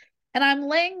happening?" And I'm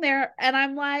laying there and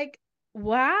I'm like,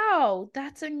 Wow,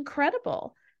 that's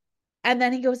incredible. And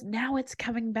then he goes, now it's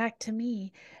coming back to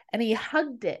me. And he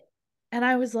hugged it. And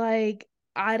I was like,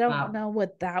 I don't Wow. know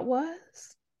what that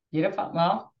was. Beautiful.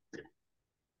 Well,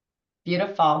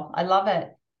 beautiful. I love it.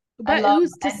 I But love,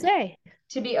 who's to and say?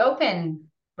 to be open,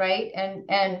 right? And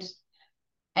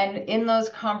in those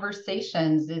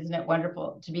conversations, isn't it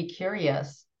wonderful to be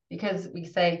curious? Because we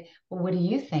say, well, what do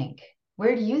you think?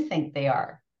 Where do you think they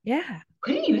are? Yeah.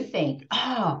 What do you think?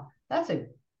 Oh, that's a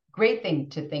great thing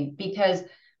to think, because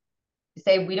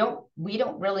say we don't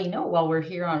really know while we're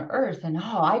here on earth. And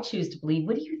oh, I choose to believe.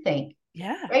 What do you think?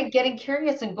 Yeah. Right? Getting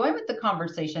curious and going with the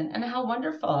conversation. And how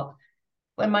wonderful.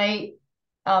 When my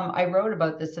I wrote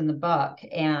about this in the book,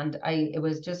 and it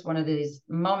was just one of these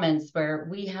moments where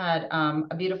we had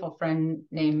a beautiful friend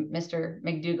named Mr.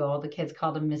 McDougall. The kids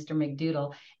called him Mr.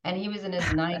 McDoodle, and he was in his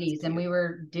That's 90s, and cute. we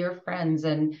were dear friends.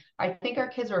 And I think our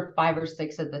kids were 5 or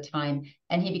 6 at the time,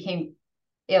 and he became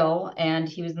ill, and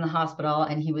he was in the hospital,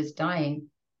 and he was dying.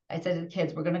 I said to the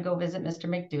kids, "We're going to go visit Mr.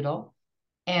 McDoodle,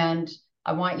 and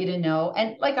I want you to know."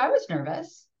 And like, I was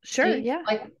nervous. Sure. See, Yeah.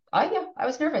 like, yeah, I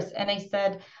was nervous. And I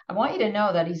said, "I want you to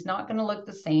know that he's not going to look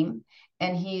the same.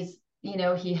 And he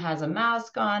has a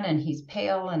mask on and he's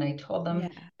pale." And I told them, Yeah.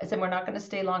 I said, "We're not going to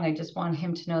stay long. I just want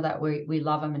him to know that we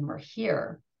love him and we're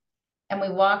here." And we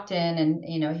walked in, and,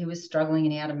 he was struggling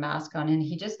and he had a mask on, and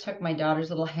he just took my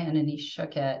daughter's little hand and he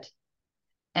shook it.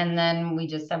 And then we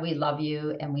just said, "We love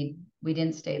you." And we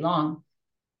didn't stay long.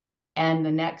 And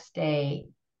the next day,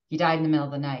 he died in the middle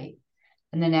of the night.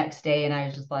 And the next day, and I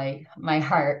was just like, my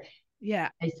heart, Yeah.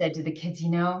 I said to the kids,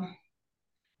 and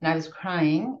I was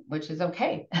crying, which is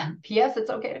okay. P.S. It's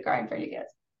okay to cry in front of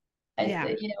kids. I Yeah.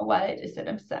 said, "You know what?" I said,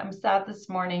 I'm sad this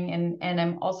morning. And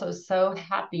I'm also so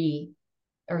happy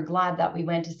or glad that we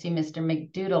went to see Mr.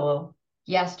 McDoodle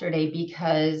yesterday,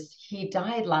 because he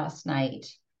died last night.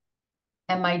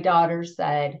 And my daughter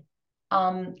said,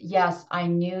 yes, I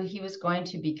knew he was going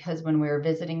to, because when we were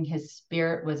visiting, his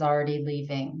spirit was already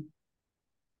leaving.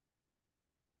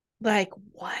 Like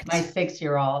My what?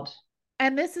 6-year-old.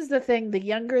 And this is the thing, the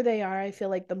younger they are, I feel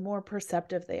like the more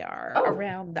perceptive they are Oh,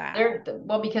 around that. they're,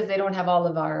 well, because they don't have all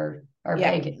of our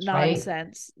Yeah, baggage, right?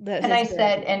 nonsense that And has I been.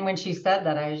 said, and when she said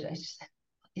that, I just said,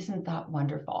 "Isn't that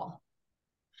wonderful?"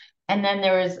 And then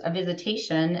there was a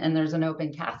visitation, and there's an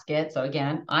open casket. So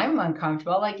again, I'm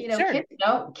uncomfortable. Like, Sure.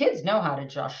 kids know how to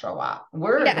just show up.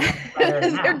 We're the Yeah. ones that are They're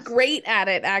announced. great at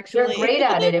it, They're actually. great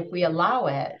at it if we allow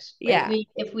it. If Yeah. we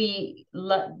if we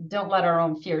don't let our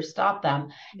own fear stop them.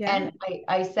 Yeah. And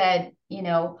I said,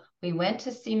 we went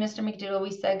to see Mr. McDoodle.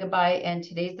 We said goodbye, and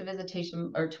today's the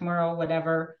visitation, or tomorrow,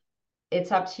 whatever.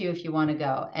 It's up to you if you want to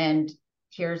go. And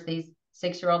here's these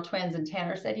 6-year-old twins. And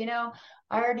Tanner said,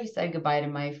 "I already said goodbye to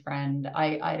my friend.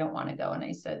 I don't want to go." And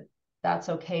I said, "That's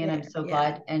okay. And I'm There. so Yeah.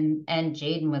 glad." And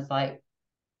Jaden was like,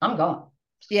 "I'm going."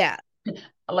 Yeah.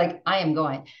 Like, I am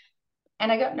going.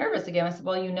 And I got nervous again. I said,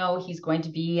 "Well, he's going to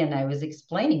be," and I was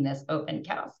explaining this open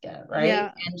casket, right?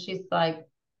 Yeah. And she's like,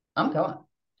 "I'm going."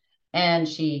 And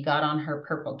she got on her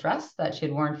purple dress that she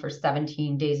had worn for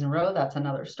 17 days in a row. That's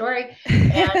another story.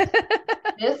 And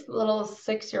this little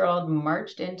 6-year-old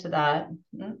marched into that.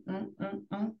 Mm, mm, mm,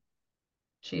 mm.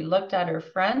 She looked at her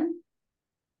friend.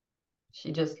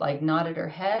 She just like nodded her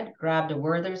head, grabbed a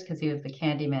Werther's, because he was the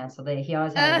candy man. So he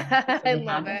always had a Werther's, so I they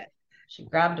love had them. it. She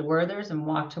grabbed a Werther's and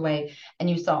walked away. And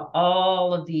you saw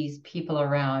all of these people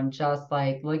around, just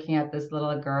like looking at this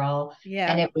little girl.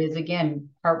 Yeah. And it was, again,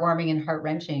 heartwarming and heart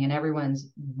wrenching, and everyone's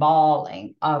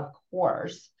bawling, of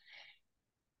course.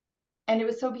 And it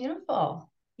was so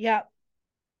beautiful, Yeah.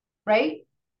 right?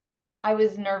 I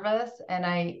was nervous, and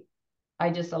I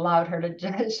just allowed her to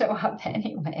just show up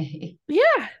anyway.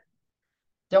 Yeah.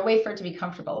 Don't wait for it to be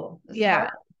comfortable. This is hard.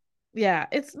 Yeah. Yeah.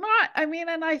 It's not, I mean,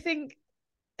 and I think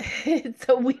it's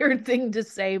a weird thing to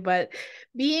say, but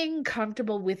being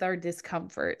comfortable with our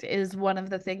discomfort is one of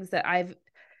the things that I've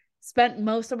spent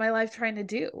most of my life trying to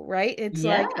do, right? It's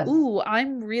like, Yes. ooh,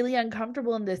 I'm really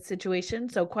uncomfortable in this situation.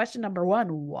 So, question number one,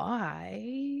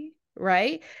 why?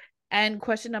 Right? And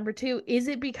question number two, is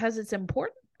it because it's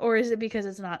important or is it because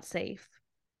it's not safe?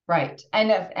 Right.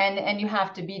 And you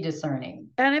have to be discerning.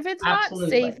 And if it's not safe,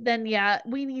 Absolutely. then yeah,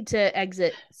 we need to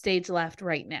exit stage left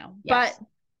right now. But Yes.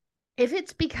 if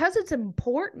it's because it's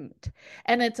important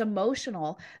and it's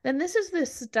emotional, then this is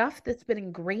this stuff that's been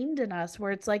ingrained in us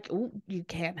where it's like, oh, you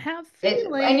can't have And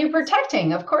you're feelings.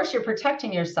 protecting, of course, you're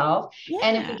protecting yourself.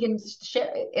 And if we Yeah. can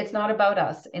share, it's not about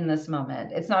us in this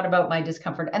moment. It's not about my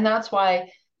discomfort. And that's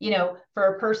why,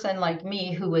 for a person like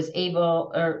me who was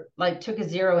able, or like took a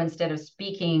 0 instead of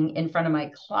speaking in front of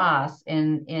my class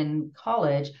in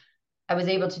college, I was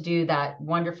able to do that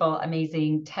wonderful,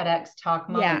 amazing TEDx talk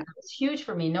moment. Yeah. That was huge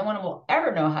for me. No one will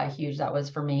ever know how huge that was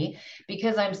for me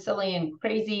because I'm silly and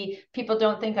crazy. People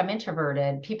don't think I'm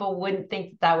introverted. People wouldn't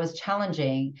think that was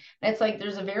challenging. And it's like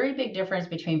there's a very big difference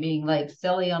between being like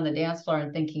silly on the dance floor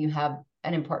and thinking you have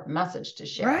an important message to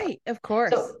share. Right. Of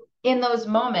course. So in those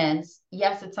moments,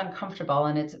 yes, it's uncomfortable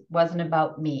and it wasn't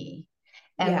about me.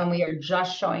 And Yeah. when we are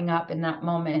just showing up in that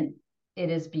moment, it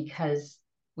is because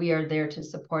we are there to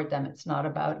support them. It's not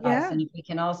about us. Yeah. And if we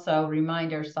can also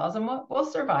remind ourselves, and we'll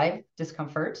survive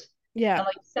discomfort. Yeah. And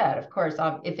like you said, of course,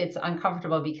 if it's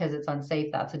uncomfortable because it's unsafe,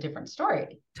 that's a different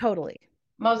story. Totally.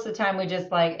 Most of the time, we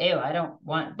just like, ew, I don't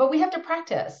want, but we have to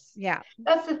practice. Yeah.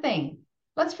 That's the thing.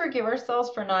 Let's forgive ourselves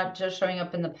for not just showing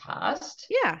up in the past.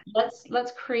 Yeah.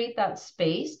 Let's create that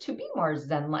space to be more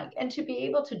zen-like and to be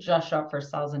able to just show up for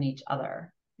ourselves and each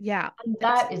other. Yeah. And It's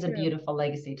that is a true. beautiful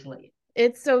legacy to leave.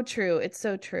 It's so true. It's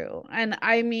so true. And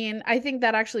I mean, I think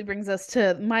that actually brings us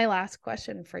to my last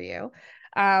question for you.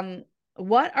 Um,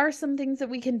 what are some things that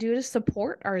we can do to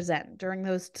support our Zen during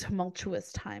those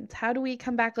tumultuous times? How do we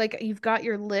come back? Like you've got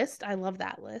your list. I love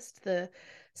that list. The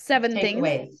 7 things,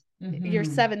 Takeaways. your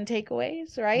Mm-hmm. 7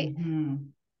 takeaways, right? Mm-hmm.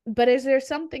 But is there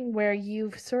something where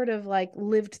you've sort of like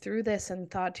lived through this and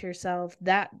thought to yourself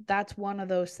that that's one of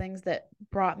those things that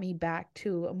brought me back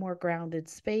to a more grounded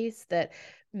space that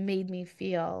made me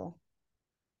feel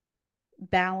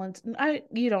balanced?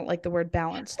 You don't like the word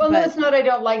balanced, Well, no, but it's not. I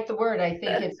don't like the word. I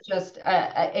think it's just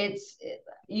it's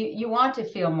you want to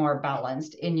feel more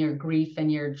balanced in your grief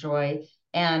and your joy,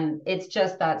 and it's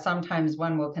just that sometimes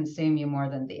one will consume you more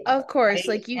than the of other, course, right?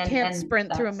 like you can't And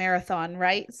sprint through a that's marathon,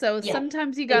 right? So yeah,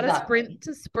 sometimes you got to exactly. sprint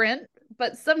to sprint,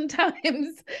 but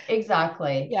sometimes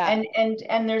Exactly. yeah,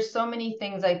 And there's so many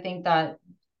things I think that,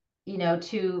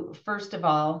 to first of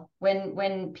all,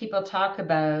 when people talk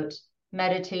about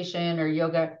meditation or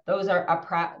yoga, those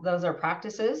are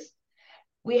practices.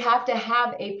 We have to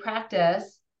have a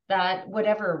practice that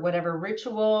whatever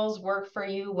rituals work for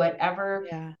you, whatever,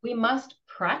 yeah, we must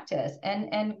practice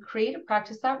and create a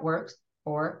practice that works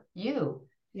for you.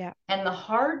 yeah, And the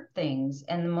hard things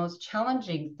and the most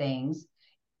challenging things,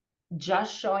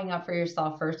 just showing up for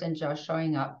yourself first and just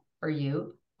showing up for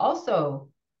you also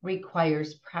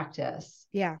requires practice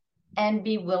yeah, and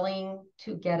be willing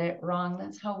to get it wrong.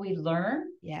 That's how we learn.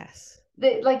 yes,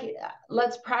 Like,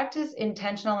 let's practice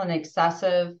intentional and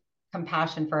excessive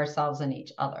compassion for ourselves and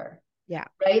each other, yeah,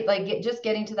 right? Like just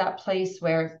getting to that place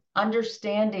where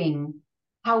understanding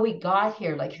how we got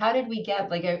here, like how did we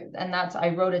get and that's, I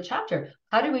wrote a chapter,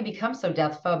 how did we become so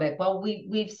death phobic? Well,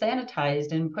 we've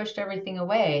sanitized and pushed everything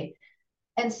away,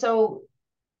 and so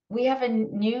we have a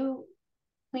new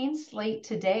clean slate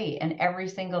today and every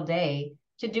single day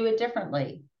to do it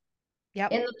differently.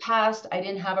 yep. In the past, I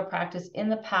didn't have a practice. In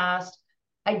the past,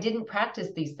 I didn't practice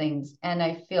these things and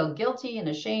I feel guilty and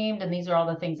ashamed. And these are all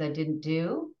the things I didn't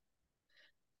do.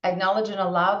 Acknowledge and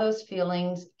allow those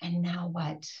feelings. And now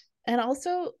what? And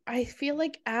also, I feel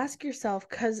like ask yourself,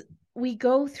 because we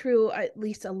go through, at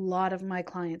least a lot of my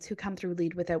clients who come through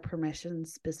Lead Without Permission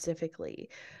specifically,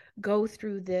 go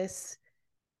through this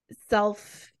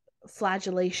self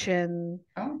flagellation.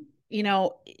 Oh,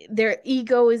 Their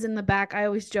ego is in the back. I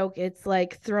always joke it's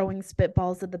like throwing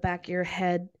spitballs at the back of your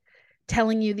head,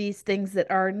 telling you these things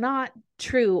that are not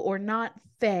true or not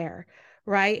fair,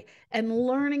 right? And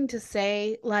learning to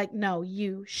say, like, no,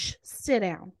 sit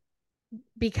down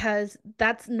because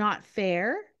that's not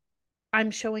fair.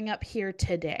 I'm showing up here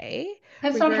today,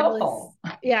 that's not regardless. helpful.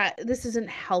 Yeah, this isn't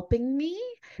helping me.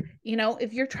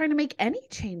 If you're trying to make any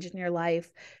change in your life,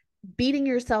 beating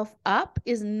yourself up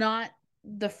is not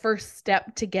the first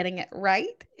step to getting it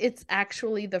right. It's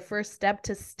actually the first step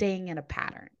to staying in a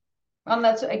pattern.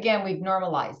 That's, again, we've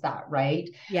normalized that, right?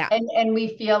 Yeah, And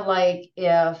we feel like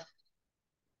if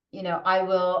I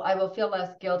will feel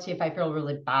less guilty if I feel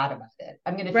really bad about it.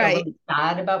 I'm going to feel right. really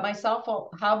bad about myself. Well,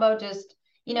 how about just,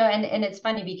 and it's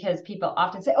funny because people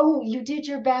often say, oh, you did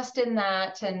your best in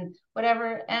that and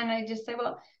whatever. And I just say,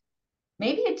 well,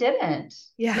 maybe you didn't.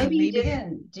 Yeah, Maybe you maybe.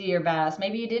 didn't do your best.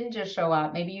 Maybe you didn't just show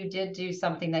up. Maybe you did do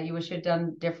something that you wish you'd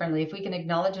done differently. If we can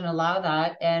acknowledge and allow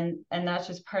that, and that's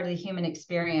just part of the human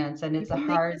experience. And it's a People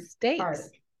make hard mistakes. part.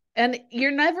 And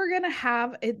you're never going to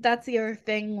have it. That's the other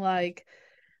thing. Like,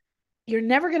 you're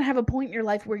never going to have a point in your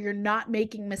life where you're not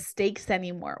making mistakes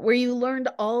anymore, where you learned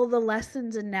all the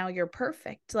lessons and now you're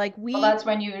perfect. Like, Well, that's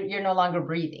when you're no longer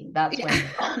breathing. That's yeah,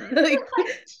 when like,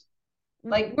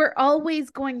 like we're always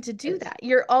going to do it's that.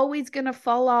 You're always going to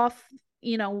fall off,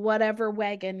 whatever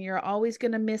wagon. You're always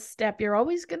going to misstep. You're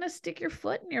always going to stick your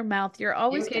foot in your mouth. You're you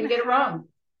always going can to get it have, wrong.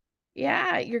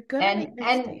 yeah, you're going to and make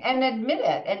and mistakes. and admit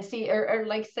it and see, or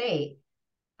like say,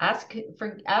 ask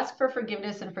for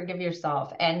forgiveness and forgive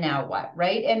yourself. And now what?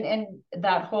 Right. And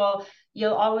that whole,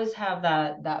 you'll always have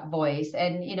that voice.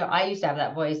 And I used to have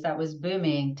that voice that was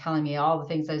booming, telling me all the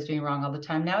things I was doing wrong all the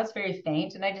time. Now it's very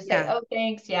faint. And I just say, Yeah. oh,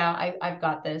 thanks. Yeah, I've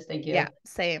got this. Thank Yeah. you.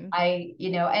 Same.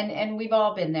 And we've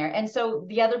all been there. And so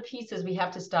the other piece is we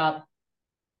have to stop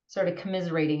sort of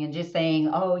commiserating and just saying,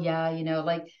 oh yeah,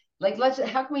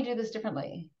 how can we do this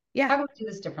differently? Yeah. How can we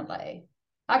do this differently?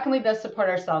 How can we best support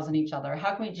ourselves and each other?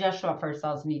 How can we just show up for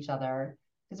ourselves and each other?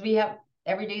 Because we have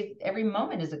every day, every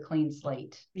moment is a clean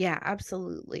slate. Yeah,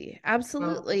 absolutely. So,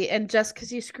 Absolutely. And just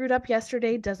because you screwed up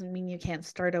yesterday doesn't mean you can't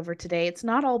start over today. It's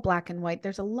not all black and white.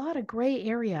 There's a lot of gray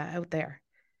area out there.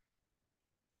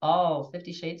 oh,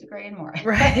 50 shades of gray and more.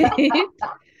 Right.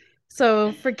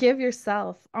 So forgive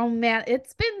yourself. Oh man,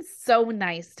 it's been so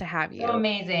nice to have you. So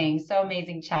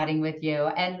amazing chatting with you.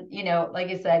 And like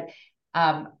I said,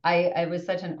 I was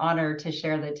such an honor to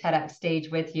share the TEDx stage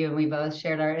with you, and we both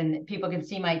shared and people can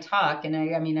see my talk. And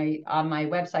I on my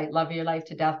website,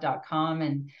 loveyourlifetodeath.com,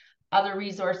 and other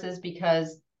resources,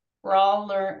 because we're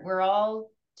all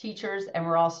teachers and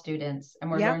we're all students and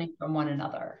we're Yep. learning from one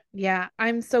another. Yeah,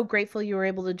 I'm so grateful you were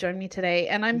able to join me today.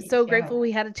 And I'm Me so grateful too.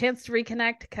 we had a chance to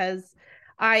reconnect because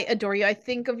I adore you. I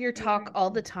think of your talk all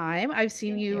the time. I've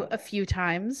seen Thank you you. a few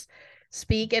times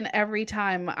speak, and every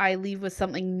time I leave with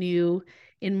something new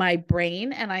in my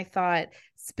brain. And I thought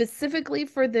specifically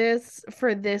for this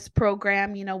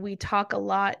program, we talk a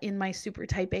lot in my super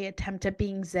type A attempt at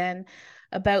being Zen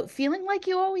about feeling like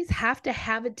you always have to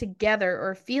have it together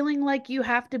or feeling like you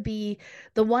have to be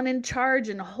the one in charge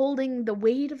and holding the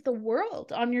weight of the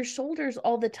world on your shoulders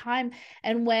all the time.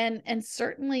 And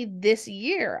certainly this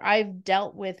year, I've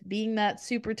dealt with being that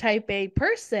super type A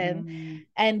person Mm,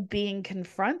 and being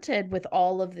confronted with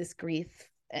all of this grief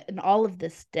and all of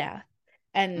this death.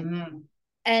 And mm,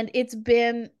 and it's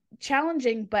been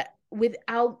challenging, but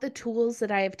without the tools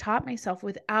that I have taught myself,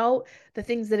 without the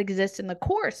things that exist in the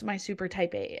course, my super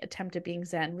type A attempt at being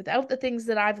Zen, without the things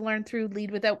that I've learned through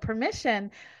Lead Without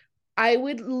Permission, I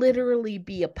would literally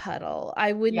be a puddle.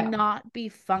 I would yeah. not be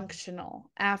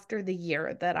functional after the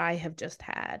year that I have just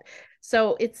had.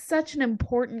 So it's such an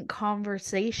important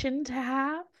conversation to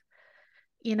have.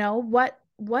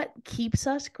 What keeps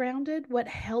us grounded? What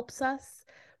helps us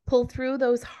pull through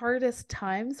those hardest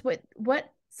times? What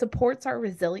supports our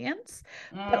resilience?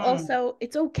 But Mm. also,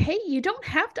 it's okay. You don't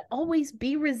have to always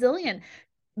be resilient.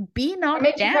 Be I knocked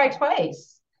made you cry down.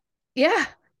 twice. Yeah.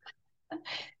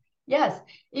 Yes.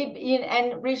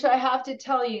 And Risha, I have to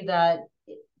tell you that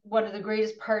one of the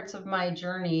greatest parts of my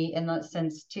journey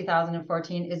since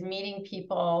 2014 is meeting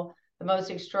people. The most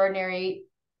extraordinary,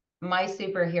 my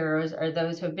superheroes are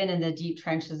those who have been in the deep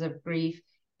trenches of grief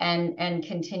and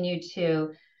continue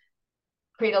to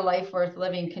create a life worth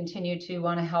living, continue to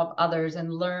want to help others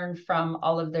and learn from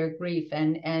all of their grief.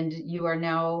 And you are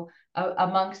now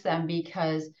amongst them,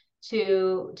 because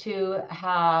to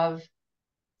have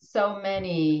so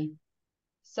many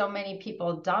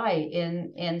people die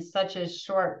in such a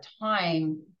short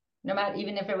time, no matter,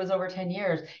 even if it was over 10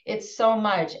 years, it's so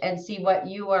much. And see, what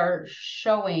you are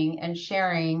showing and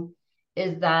sharing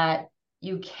is that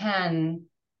you can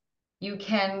you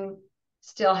can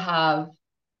still have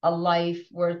a life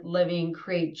worth living,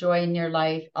 create joy in your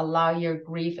life, allow your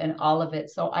grief and all of it.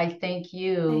 So I thank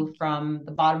you Thank you. from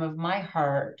the bottom of my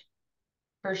heart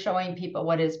for showing people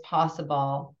what is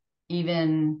possible,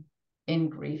 even in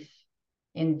grief,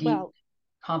 in deep, Well,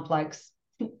 complex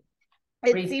it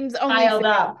grief seems only piled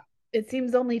fitting. up. It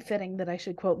seems only fitting that I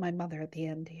should quote my mother at the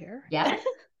end here. Yes.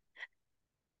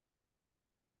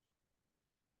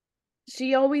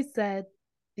 She always said,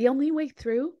 the only way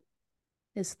through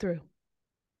is through.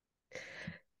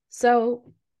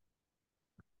 So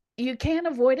you can't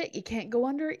avoid it. You can't go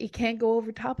under it. You can't go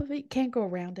over top of it. You can't go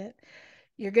around it.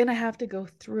 You're going to have to go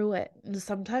through it. And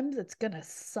sometimes it's going to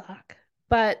suck.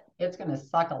 But It's going to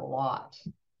suck a lot.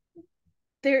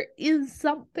 there is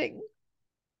something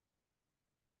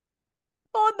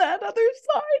on that other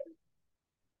side.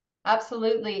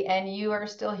 Absolutely. And you are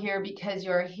still here because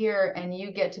you're here and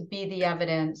you get to be the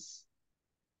evidence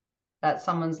that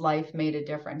someone's life made a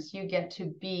difference. You get to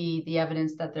be the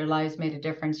evidence that their lives made a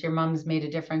difference. Your mom's made a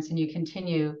difference, and you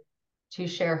continue to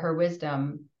share her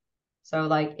wisdom. So,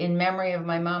 like, in memory of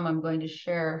my mom, I'm going to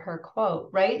share her quote,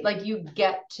 right? Like, you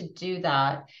get to do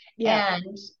that. Yeah.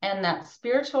 And that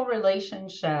spiritual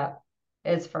relationship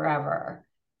is forever,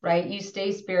 right? You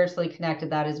stay spiritually connected.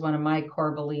 That is one of my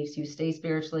core beliefs. You stay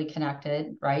spiritually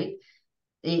connected, right?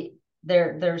 the,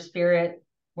 their spirit,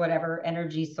 whatever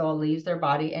energy, soul leaves their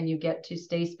body, and you get to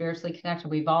stay spiritually connected.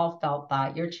 We've all felt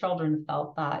that. Your children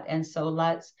felt that. And so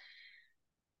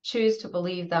choose to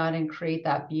believe that and create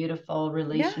that beautiful Yeah,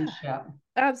 relationship.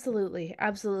 absolutely.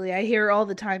 Absolutely. I hear all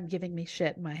the time giving me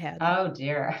shit in my head. Oh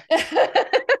dear.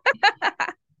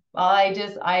 Well,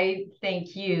 I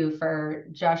thank you for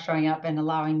just showing up and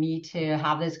allowing me to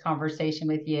have this conversation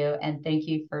with you. And thank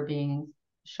you for being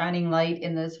shining light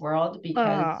in this world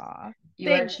because Aw, you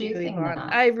are thank you, choosing Yvonne.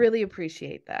 that. I really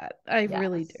appreciate that. I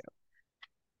really do.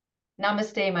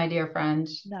 Yes. Namaste, my dear friend.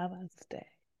 Namaste.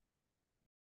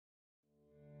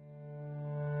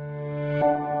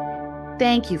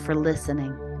 Thank you for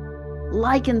listening.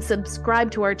 Like and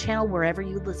subscribe to our channel wherever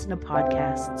you listen to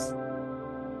podcasts.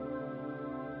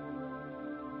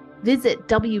 Visit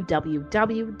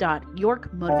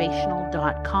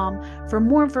www.yorkmotivational.com for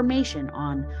more information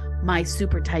on my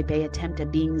Super Type A Attempt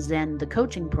at Being Zen, the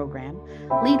coaching program,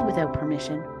 Lead Without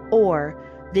Permission, or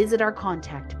visit our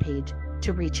contact page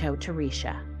to reach out to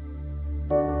Risha.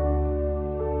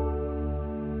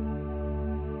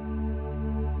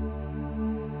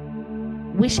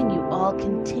 Wishing you all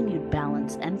continued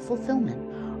balance and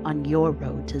fulfillment on your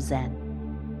road to Zen.